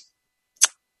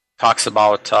 Talks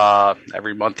about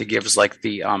every month he gives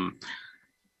the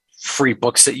free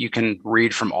books that you can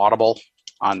read from Audible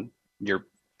on your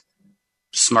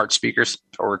smart speakers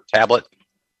or tablet.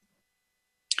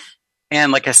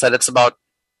 And like I said,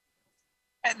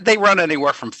 they run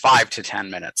anywhere from 5 to 10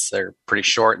 minutes. They're pretty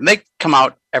short, and they come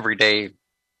out every day,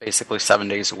 basically 7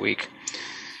 days a week.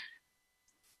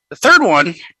 The third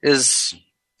one is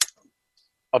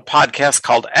a podcast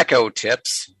called Echo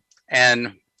Tips,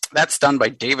 and that's done by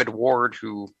David Ward,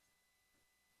 who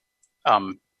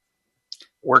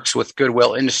works with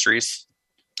Goodwill Industries.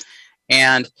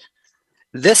 And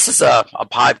this is a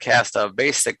podcast of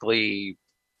basically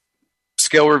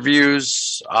skill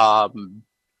reviews,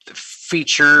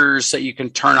 features that you can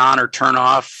turn on or turn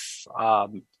off,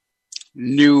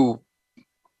 new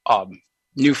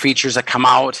features that come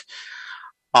out,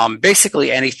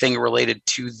 basically anything related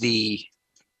to the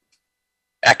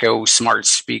Echo smart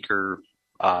speaker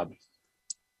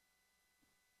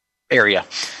area.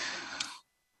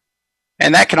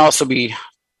 And that can also be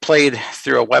played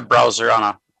through a web browser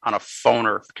on a phone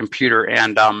or computer.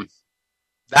 And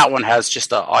that one has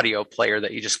just an audio player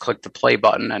that you just click the play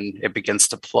button and it begins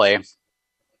to play.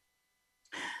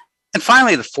 And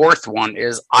finally, the fourth one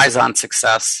is Eyes on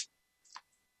Success.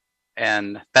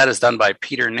 And that is done by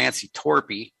Peter and Nancy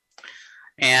Torpy.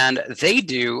 And they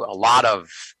do a lot of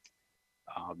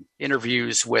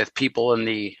interviews with people in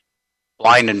the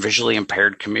blind and visually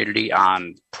impaired community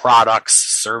on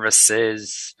products,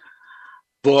 services,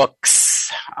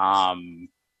 books.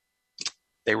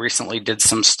 They recently did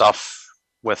some stuff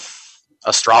with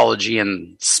astrology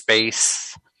and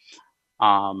space.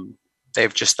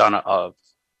 They've just done a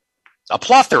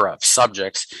plethora of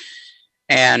subjects.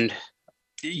 And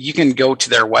you can go to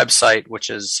their website, which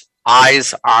is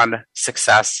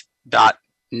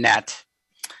eyesonsuccess.net.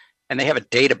 And they have a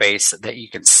database that you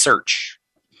can search.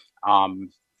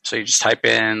 So you just type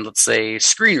in, let's say,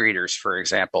 screen readers, for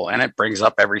example, and it brings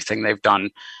up everything they've done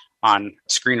on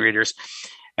screen readers.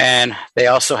 And they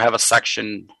also have a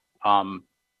section on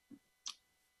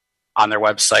their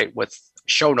website with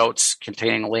show notes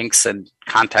containing links and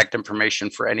contact information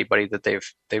for anybody that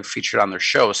they've featured on their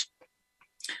shows.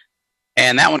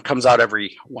 And that one comes out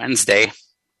every Wednesday.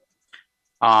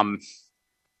 And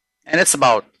it's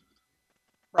about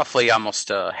roughly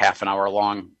almost a half an hour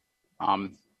long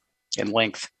in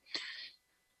length.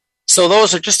 So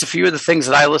those are just a few of the things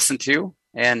that I listen to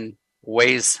and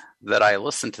ways that I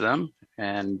listen to them.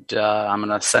 And I'm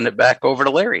going to send it back over to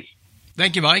Larry.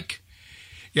 Thank you, Mike.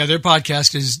 Yeah, their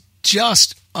podcast is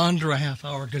just under a half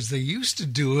hour because they used to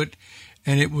do it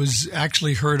and it was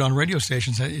actually heard on radio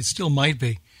stations. It still might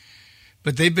be.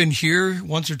 But they've been here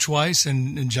once or twice,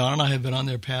 and John and I have been on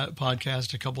their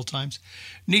podcast a couple times.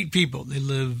 Neat people. They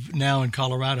live now in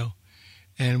Colorado,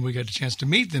 and we got a chance to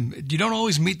meet them. You don't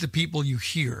always meet the people you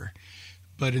hear,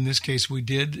 but in this case we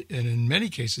did, and in many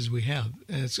cases we have.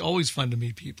 And it's always fun to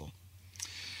meet people.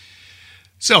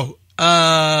 So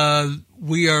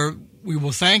we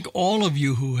will thank all of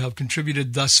you who have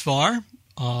contributed thus far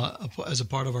as a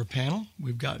part of our panel.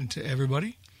 We've gotten to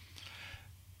everybody.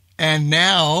 And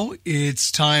now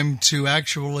it's time to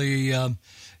actually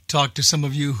talk to some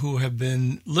of you who have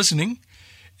been listening.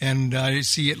 And I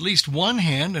see at least one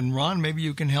hand. And Ron, maybe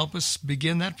you can help us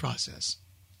begin that process.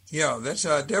 Yeah, that's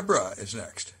Deborah is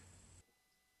next.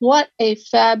 What a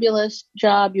fabulous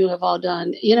job you have all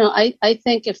done. You know, I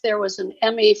think if there was an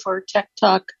Emmy for Tech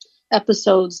Talk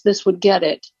episodes, this would get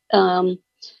it.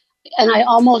 And I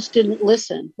almost didn't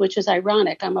listen, which is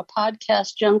ironic. I'm a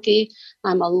podcast junkie.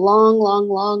 I'm a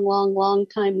long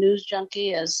time news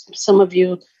junkie, as some of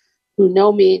you who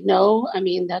know me know. I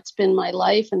mean, that's been my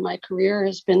life and my career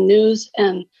has been news.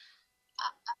 And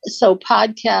so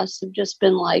podcasts have just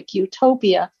been like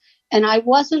utopia. And I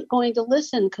wasn't going to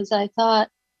listen because I thought,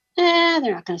 they're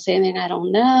not going to say anything I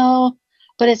don't know.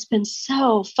 But it's been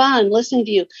so fun listening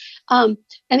to you.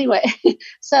 Anyway,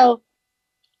 so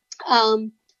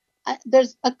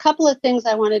there's a couple of things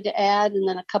I wanted to add, and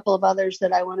then a couple of others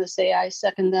that I want to say. I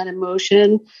second that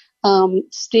emotion.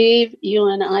 Steve, you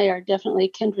and I are definitely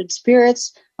kindred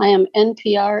spirits. I am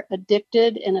NPR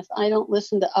addicted, and if I don't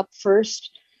listen to Up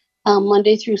First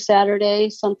Monday through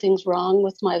Saturday, something's wrong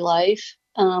with my life.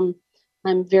 I'm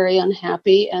very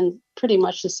unhappy, and pretty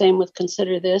much the same with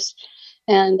Consider This.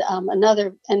 And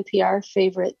another NPR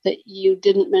favorite that you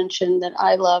didn't mention that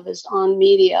I love is On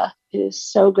Media. It is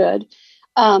so good.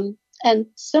 And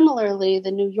similarly,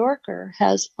 The New Yorker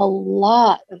has a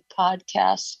lot of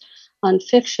podcasts on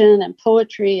fiction and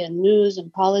poetry and news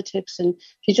and politics. And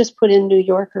if you just put in New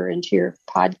Yorker into your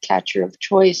podcatcher of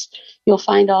choice, you'll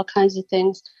find all kinds of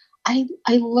things. I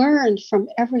learned from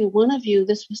every one of you.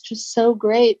 This was just so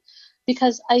great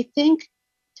because I think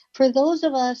for those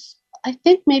of us, I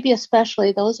think maybe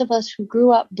especially those of us who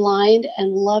grew up blind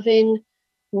and loving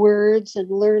words and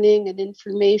learning and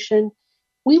information,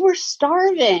 we were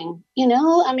starving, you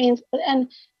know, I mean, and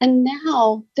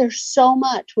now there's so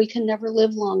much. We can never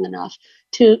live long enough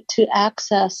to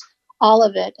access all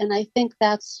of it. And I think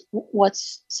that's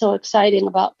what's so exciting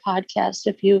about podcasts.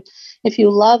 If you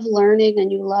love learning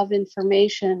and you love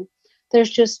information, there's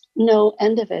just no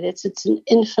end of it. It's an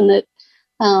infinite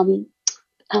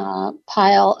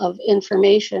pile of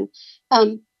information.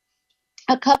 A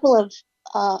couple of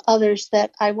others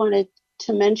that I wanted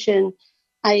to mention.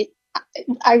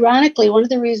 Ironically, one of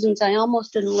the reasons I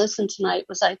almost didn't listen tonight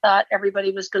was I thought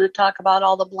everybody was going to talk about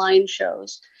all the blind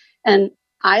shows. And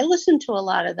I listened to a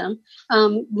lot of them.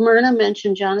 Myrna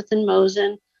mentioned Jonathan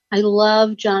Mosen. I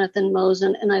love Jonathan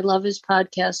Mosen and I love his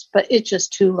podcast, but it's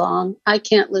just too long. I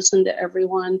can't listen to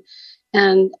everyone,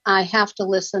 and I have to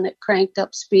listen at cranked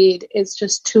up speed. It's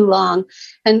just too long.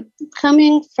 And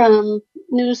coming from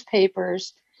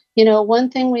newspapers, one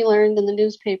thing we learned in the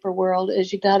newspaper world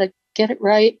is you got to get it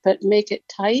right, but make it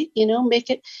tight, make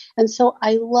it. And so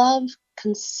I love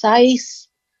concise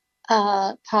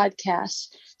podcasts.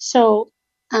 So,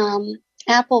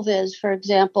 AppleViz, for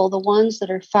example, the ones that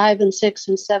are 5 and 6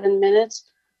 and 7 minutes,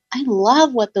 I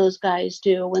love what those guys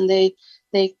do when they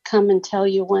come and tell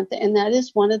you one thing. And that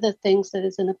is one of the things that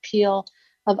is an appeal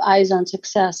of Eyes on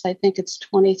Success. I think it's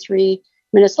 23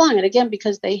 minutes long. And again,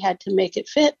 because they had to make it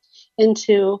fit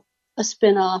into a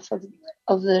spin-off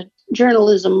of the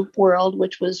journalism world,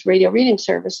 which was Radio Reading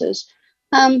Services.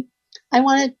 I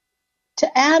wanted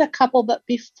to add a couple, but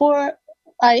before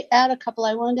I add a couple,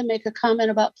 I wanted to make a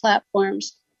comment about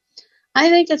platforms. I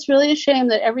think it's really a shame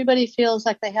that everybody feels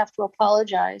like they have to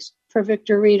apologize for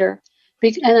Victor Reader.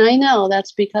 And I know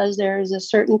that's because there is a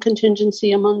certain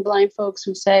contingency among blind folks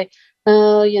who say,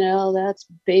 oh, that's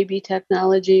baby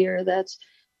technology, or that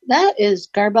is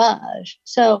garbage.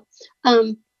 So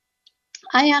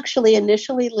I actually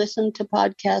initially listened to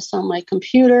podcasts on my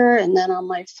computer and then on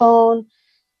my phone.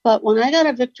 But when I got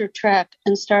a Victor Trek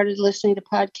and started listening to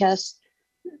podcasts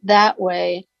that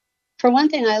way, for one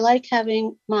thing, I like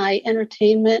having my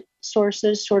entertainment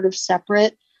sources sort of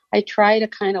separate. I try to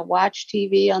kind of watch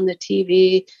TV on the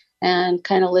TV and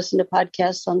kind of listen to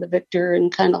podcasts on the Victor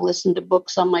and kind of listen to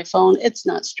books on my phone. It's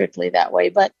not strictly that way,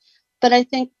 but I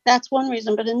think that's one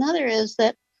reason. But another is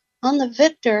that on the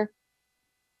Victor,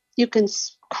 you can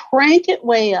crank it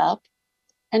way up,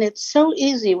 and it's so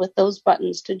easy with those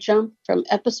buttons to jump from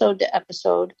episode to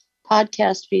episode,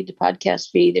 podcast feed to podcast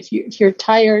feed. If you're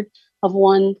tired of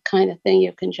one kind of thing,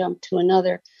 you can jump to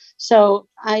another. So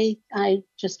I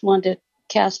just want to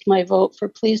cast my vote for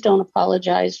please don't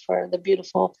apologize for the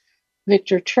beautiful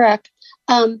Victor Trek.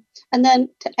 And then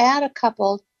to add a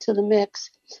couple to the mix,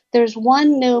 there's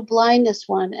one new blindness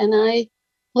one, and I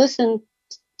listened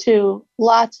to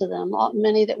lots of them,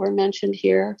 many that were mentioned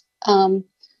here.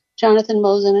 Jonathan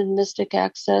Mosen and Mystic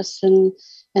Access and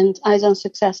Eyes on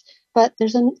Success. But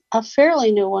there's a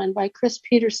fairly new one by Chris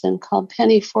Peterson called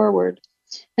Penny Forward.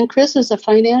 And Chris is a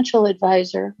financial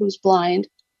advisor who's blind.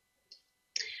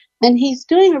 And he's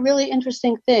doing a really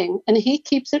interesting thing. And he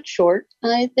keeps it short.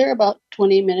 They're about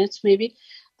 20 minutes maybe.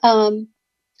 And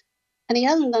he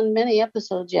hasn't done many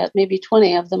episodes yet, maybe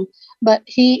 20 of them. But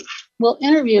he will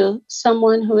interview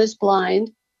someone who is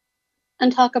blind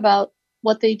and talk about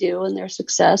what they do and their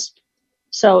success.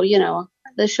 So,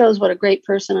 this shows what a great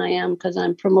person I am, because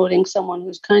I'm promoting someone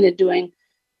who's kind of doing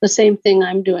the same thing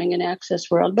I'm doing in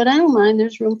Access World. But I don't mind.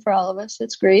 There's room for all of us.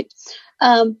 It's great.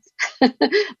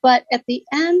 But at the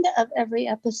end of every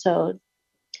episode,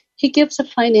 he gives a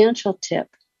financial tip.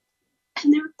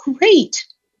 And they're great.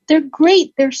 They're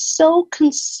great. They're so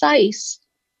concise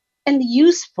and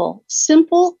useful,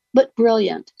 simple, but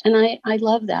brilliant. And I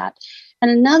love that. And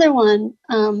another one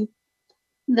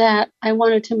that I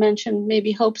wanted to mention,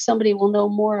 maybe hope somebody will know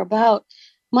more about,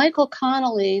 Michael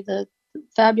Connolly, the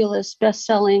fabulous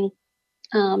best-selling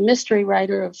mystery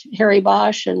writer of Harry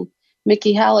Bosch and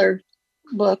Mickey Haller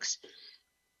books.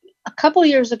 A couple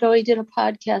years ago, he did a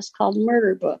podcast called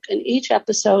Murder Book, and each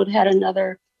episode had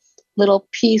another little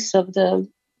piece of the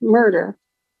murder.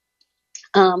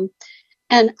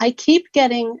 And I keep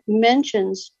getting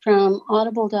mentions from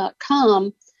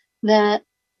audible.com that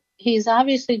he's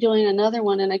obviously doing another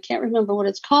one, and I can't remember what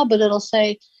it's called, but it'll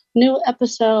say new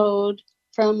episode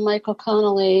from Michael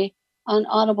Connolly on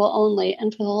Audible only.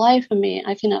 And for the life of me,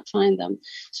 I cannot find them.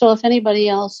 So if anybody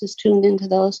else is tuned into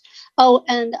those. Oh,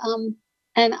 and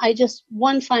I just,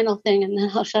 one final thing, and then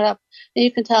I'll shut up.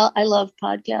 You can tell I love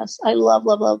podcasts. I love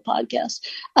podcasts.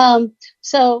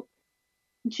 So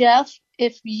Jeff,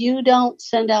 if you don't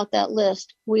send out that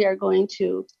list, we are going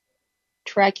to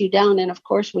track you down. And of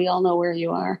course, we all know where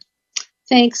you are.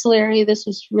 Thanks, Larry. This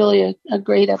was really a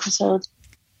great episode.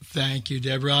 Thank you,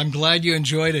 Deborah. I'm glad you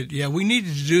enjoyed it. Yeah, we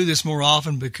needed to do this more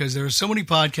often because there are so many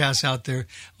podcasts out there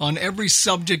on every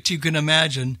subject you can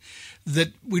imagine that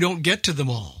we don't get to them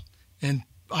all. And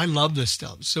I love this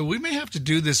stuff. So we may have to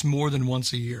do this more than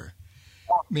once a year,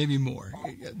 maybe more.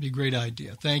 It'd be a great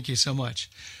idea. Thank you so much.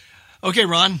 Okay,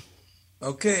 Ron.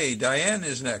 Okay, Diane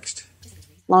is next.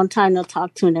 Long time no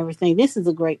talk to and everything. This is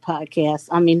a great podcast.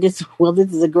 I mean, this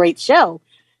is a great show,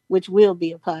 which will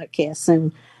be a podcast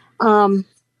soon.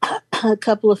 A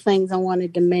couple of things I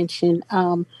wanted to mention.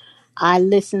 I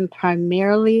listen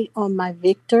primarily on my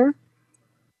Victor,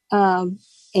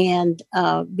 and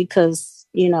because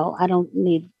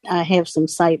I have some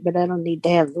sight, but I don't need to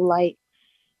have the light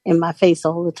in my face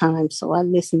all the time. So I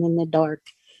listen in the dark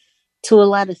to a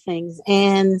lot of things.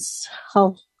 And,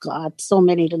 oh God, so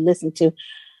many to listen to.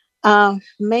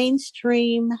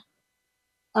 Mainstream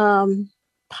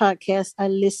podcast, I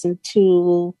listen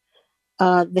to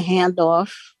The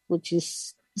Handoff, which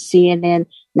is CNN.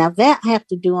 Now that I have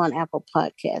to do on Apple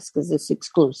Podcasts because it's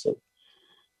exclusive.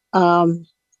 I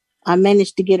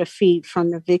managed to get a feed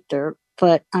from the Victor,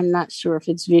 but I'm not sure if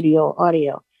it's video or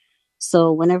audio.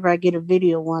 So whenever I get a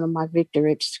video one of my Victor,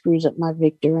 it screws up my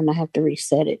Victor and I have to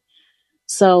reset it.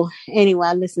 So anyway,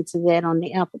 I listen to that on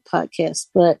the Apple Podcast.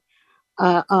 But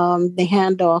The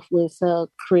Handoff with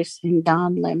Chris and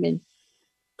Don Lemon,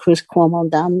 Chris Cuomo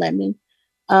and Don Lemon.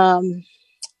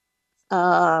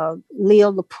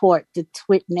 Leo Laporte, the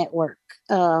Twit Network.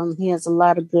 He has a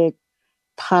lot of good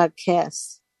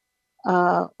podcasts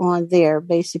on there.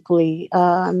 Basically,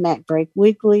 Mac Break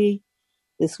Weekly,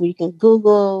 This Week in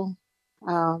Google,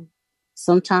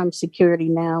 sometimes Security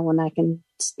Now when I can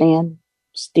stand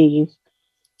Steve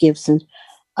Gibson.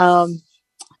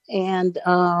 And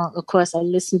of course, I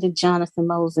listen to Jonathan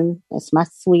Mosen. That's my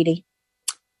sweetie.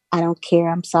 I don't care.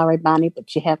 I'm sorry, Bonnie,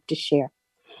 but you have to share.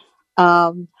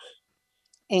 And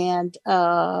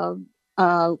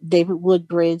David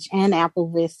Woodbridge and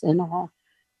Applevis and all.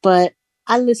 But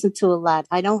I listen to a lot.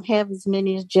 I don't have as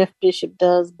many as Jeff Bishop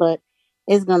does, but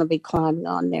it's going to be climbing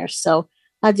on there. So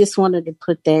I just wanted to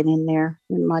put that in there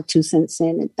in my 2 cents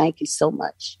in, and thank you so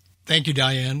much. Thank you,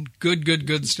 Diane.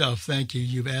 Good stuff. Thank you.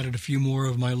 You've added a few more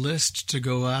of my list to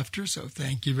go after, so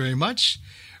thank you very much.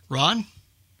 Ron?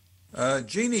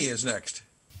 Jeannie is next.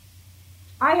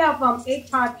 I have 8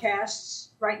 podcasts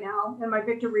right now in my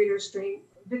Victor Reader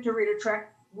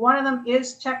Trek. One of them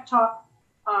is Tech Talk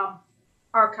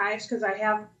Archives, because I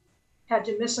have had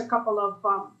to miss a couple of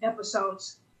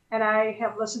episodes, and I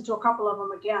have listened to a couple of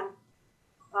them again.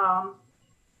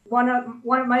 One of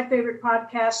my favorite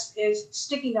podcasts is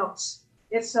Sticky Notes.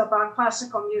 It's about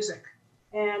classical music,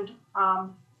 and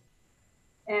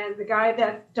the guy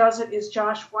that does it is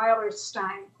Josh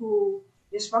Weilerstein, who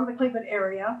is from the Cleveland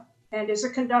area and is a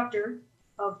conductor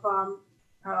of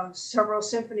several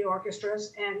symphony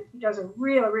orchestras, and he does a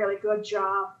really, really good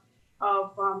job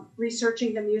of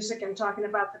researching the music and talking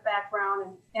about the background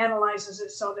and analyzes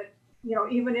it so that,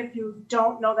 even if you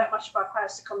don't know that much about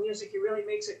classical music, he really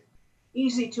makes it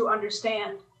easy to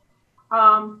understand.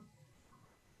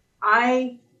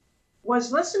 I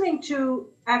was listening to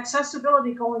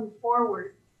Accessibility Going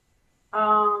Forward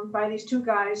by these 2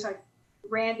 guys.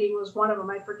 Randy was one of them.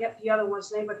 I forget the other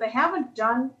one's name, but they had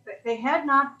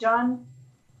not done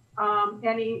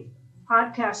any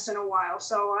podcasts in a while,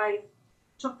 so I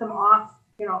took them off,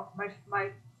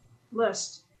 my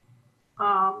list.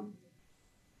 I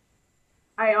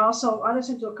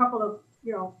listened to a couple of,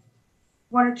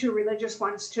 1 or 2 religious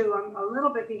ones too. I'm a little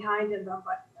bit behind in them,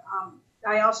 but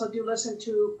I also do listen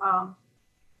to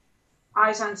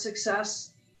Eyes on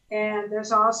Success, and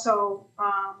there's also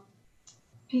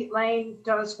Pete Lane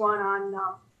does one on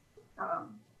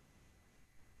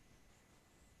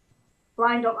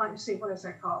blind. Let's see, what is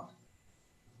that called?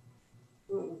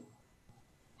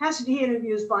 He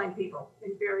interviews blind people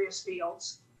in various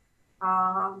fields.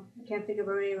 I can't think of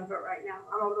the name of it right now.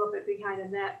 I'm a little bit behind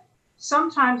in that.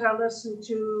 Sometimes I listen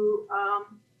to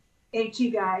AT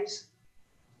Guys,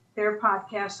 their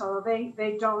podcast, although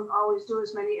they don't always do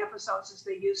as many episodes as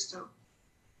they used to.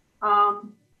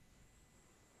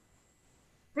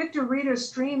 Victor Reader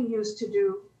Stream used to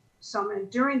do some,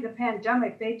 and during the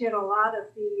pandemic, they did a lot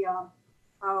of the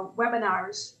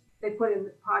webinars they put in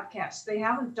the podcast. They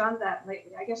haven't done that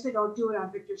lately. I guess they don't do it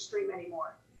on Victor Stream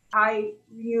anymore. I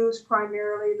use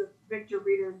primarily the Victor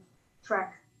Reader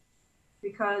Trek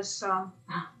because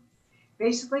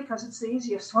it's the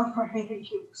easiest one for me to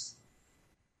use.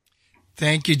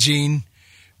 Thank you, Gene.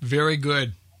 Very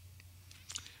good.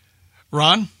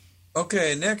 Ron?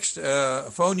 Okay, next,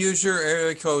 phone user,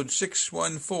 area code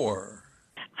 614.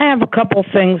 I have a couple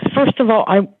things. First of all,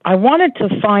 I wanted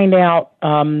to find out,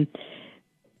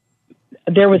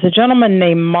 there was a gentleman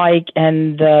named Mike,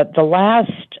 and the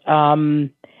last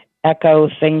Echo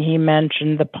thing he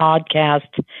mentioned, the podcast,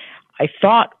 I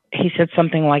thought he said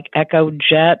something like Echo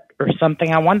Jet or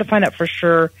something. I wanted to find out for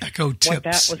sure Echo Tips. What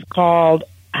that was called,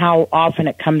 how often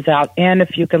it comes out, and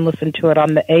if you can listen to it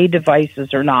on the A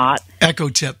devices or not. Echo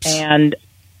Tips. And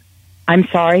I'm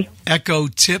sorry? Echo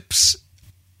Tips.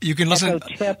 You can listen.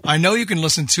 I know you can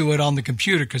listen to it on the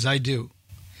computer because I do.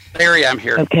 Larry, I'm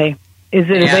here. Okay. Is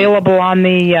it available on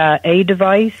the A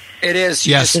device? It is.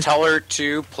 You just tell her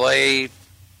to play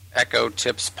Echo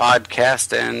Tips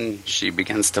podcast, and she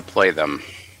begins to play them.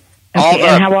 Okay,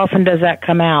 and how often does that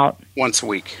come out? Once a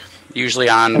week, usually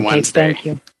on Wednesday. Thank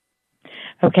you.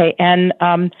 Okay, and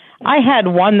I had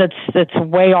one that's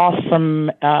way off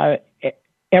from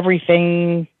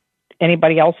everything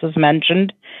anybody else has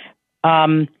mentioned.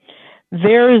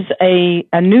 There's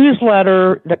a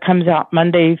newsletter that comes out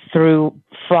Monday through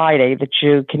Friday that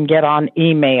you can get on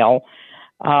email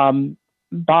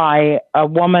by a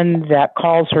woman that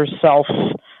calls herself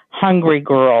Hungry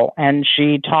Girl, and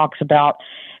she talks about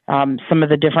some of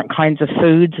the different kinds of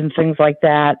foods and things like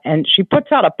that. And she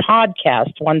puts out a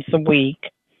podcast once a week,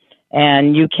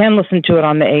 and you can listen to it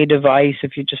on the A device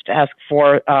if you just ask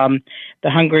for the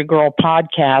Hungry Girl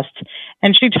podcast.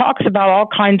 And she talks about all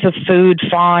kinds of food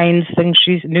finds,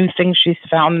 new things she's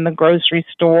found in the grocery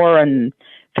store and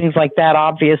things like that.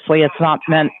 Obviously, it's not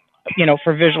meant,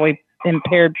 for visually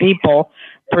impaired people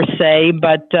per se,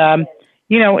 but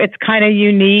it's kind of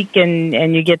unique,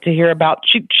 and you get to hear about.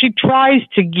 She tries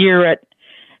to gear it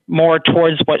more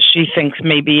towards what she thinks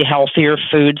may be healthier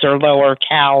foods or lower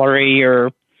calorie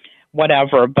or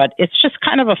whatever. But it's just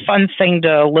kind of a fun thing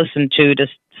to listen to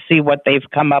see what they've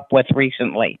come up with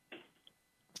recently.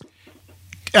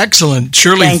 Excellent,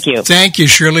 Shirley. Thank you,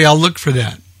 Shirley. I'll look for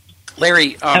that.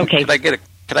 Larry, okay.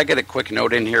 Could I get a quick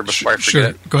note in here before I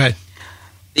forget? Sure. Go ahead.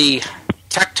 The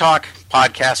Tech Talk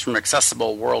podcast from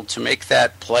Accessible World, to make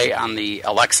that play on the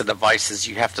Alexa devices,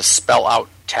 you have to spell out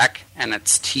tech, and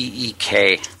it's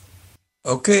TEK.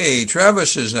 Okay,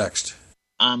 Travis is next.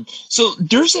 So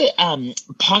there's a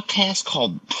podcast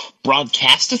called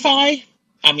Broadcastify.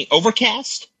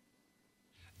 Overcast.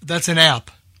 That's an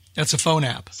app. That's a phone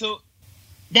app. So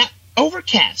that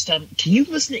Overcast. Can you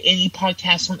listen to any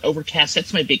podcasts on Overcast?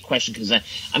 That's my big question, because I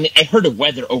heard of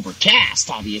Weather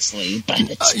Overcast, obviously, but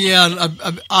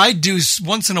I do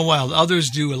once in a while. Others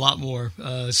do a lot more.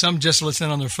 Some just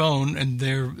listen on their phone,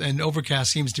 and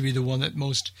Overcast seems to be the one that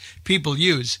most people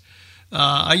use.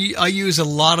 I use a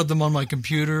lot of them on my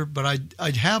computer, but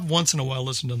I have once in a while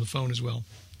listened on the phone as well.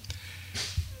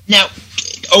 Now,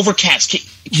 Overcast.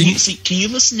 Can you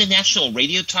listen to national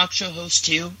radio talk show hosts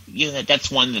too?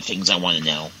 That's one of the things I want to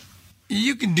know.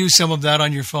 You can do some of that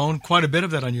on your phone, quite a bit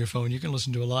of that on your phone. You can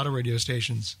listen to a lot of radio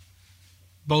stations,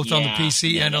 both on the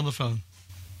PC and on the phone.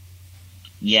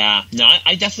 Yeah, no,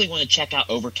 I definitely want to check out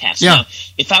Overcast. Yeah. Now,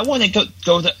 if I want to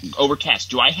go to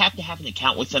Overcast, do I have to have an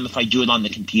account with them if I do it on the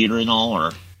computer and all,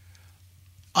 or?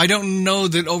 I don't know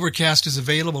that Overcast is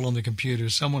available on the computer.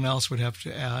 Someone else would have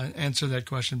to answer that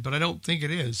question, but I don't think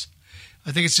it is.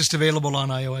 I think it's just available on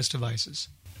iOS devices.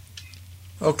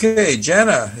 Okay,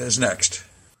 Jana is next.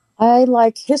 I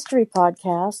like history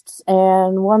podcasts,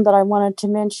 and one that I wanted to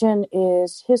mention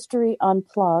is History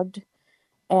Unplugged,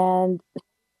 and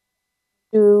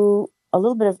do a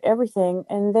little bit of everything.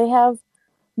 And they have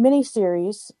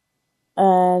mini-series,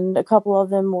 and a couple of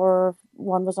them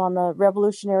one was on the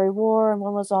Revolutionary War, and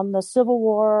one was on the Civil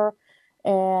War,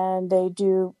 and they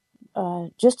do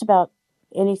just about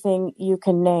anything you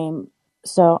can name.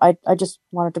 So I just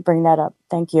wanted to bring that up.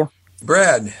 Thank you.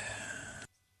 Brad.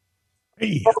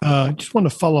 Hey, I just want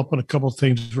to follow up on a couple of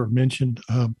things that were mentioned.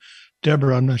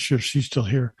 Deborah, I'm not sure if she's still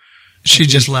here. She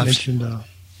just left. Mentioned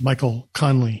Michael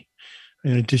Conley,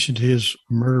 in addition to his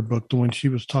murder book. The one she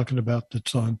was talking about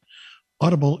that's on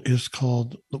Audible is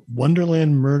called The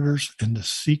Wonderland Murders and the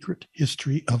Secret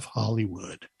History of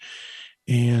Hollywood.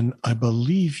 And I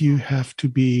believe you have to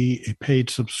be a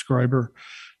paid subscriber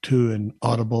to an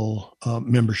Audible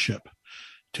membership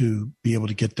to be able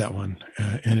to get that one.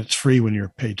 And it's free when you're a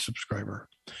paid subscriber.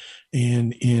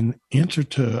 And in answer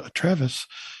to Travis,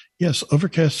 yes,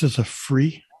 Overcast is a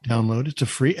free download. It's a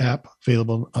free app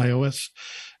available on iOS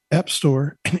App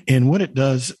Store. And what it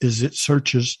does is it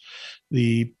searches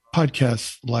the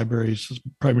podcast libraries,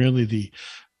 primarily the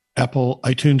Apple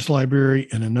iTunes library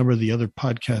and a number of the other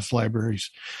podcast libraries.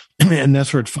 And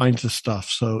that's where it finds the stuff.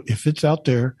 So if it's out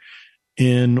there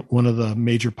in one of the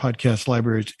major podcast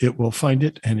libraries, it will find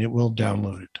it and it will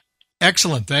download it.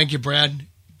 Excellent. Thank you, Brad.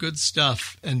 Good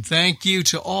stuff. And thank you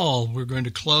to all. We're going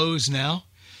to close now.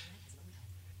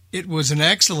 It was an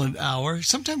excellent hour.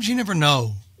 Sometimes you never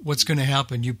know what's going to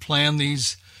happen. You plan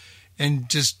these and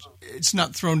just, it's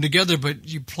not thrown together, but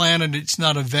you plan it. It's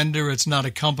not a vendor. It's not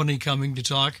a company coming to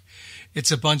talk.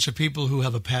 It's a bunch of people who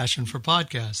have a passion for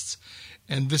podcasts.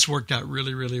 And this worked out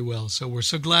really, really well. So we're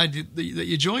so glad that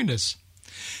you joined us.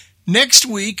 Next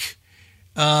week,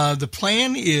 the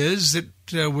plan is that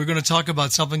we're going to talk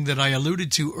about something that I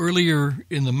alluded to earlier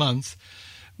in the month.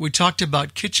 We talked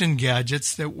about kitchen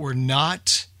gadgets that were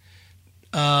not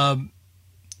AI,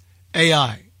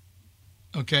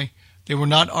 okay? They were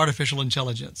not artificial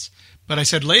intelligence. But I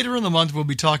said later in the month we'll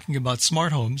be talking about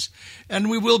smart homes, and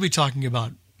we will be talking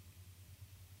about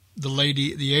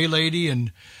the A-Lady,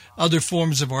 and other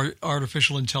forms of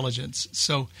artificial intelligence.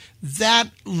 So that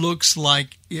looks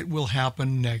like it will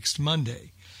happen next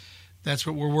Monday. That's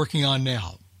what we're working on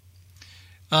now.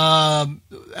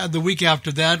 The week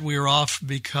after that, we are off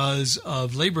because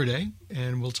of Labor Day,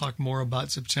 and we'll talk more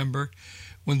about September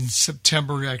when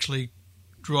September actually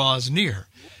draws near.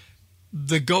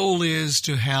 The goal is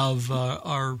to have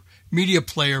our Media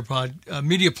Player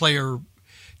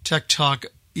Tech Talk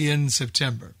in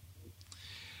September.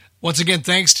 Once again,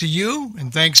 thanks to you,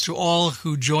 and thanks to all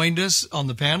who joined us on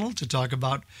the panel to talk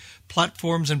about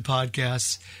platforms and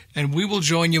podcasts. And we will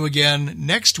join you again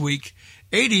next week,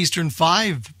 8 Eastern,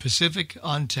 5 Pacific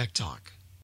on Tech Talk.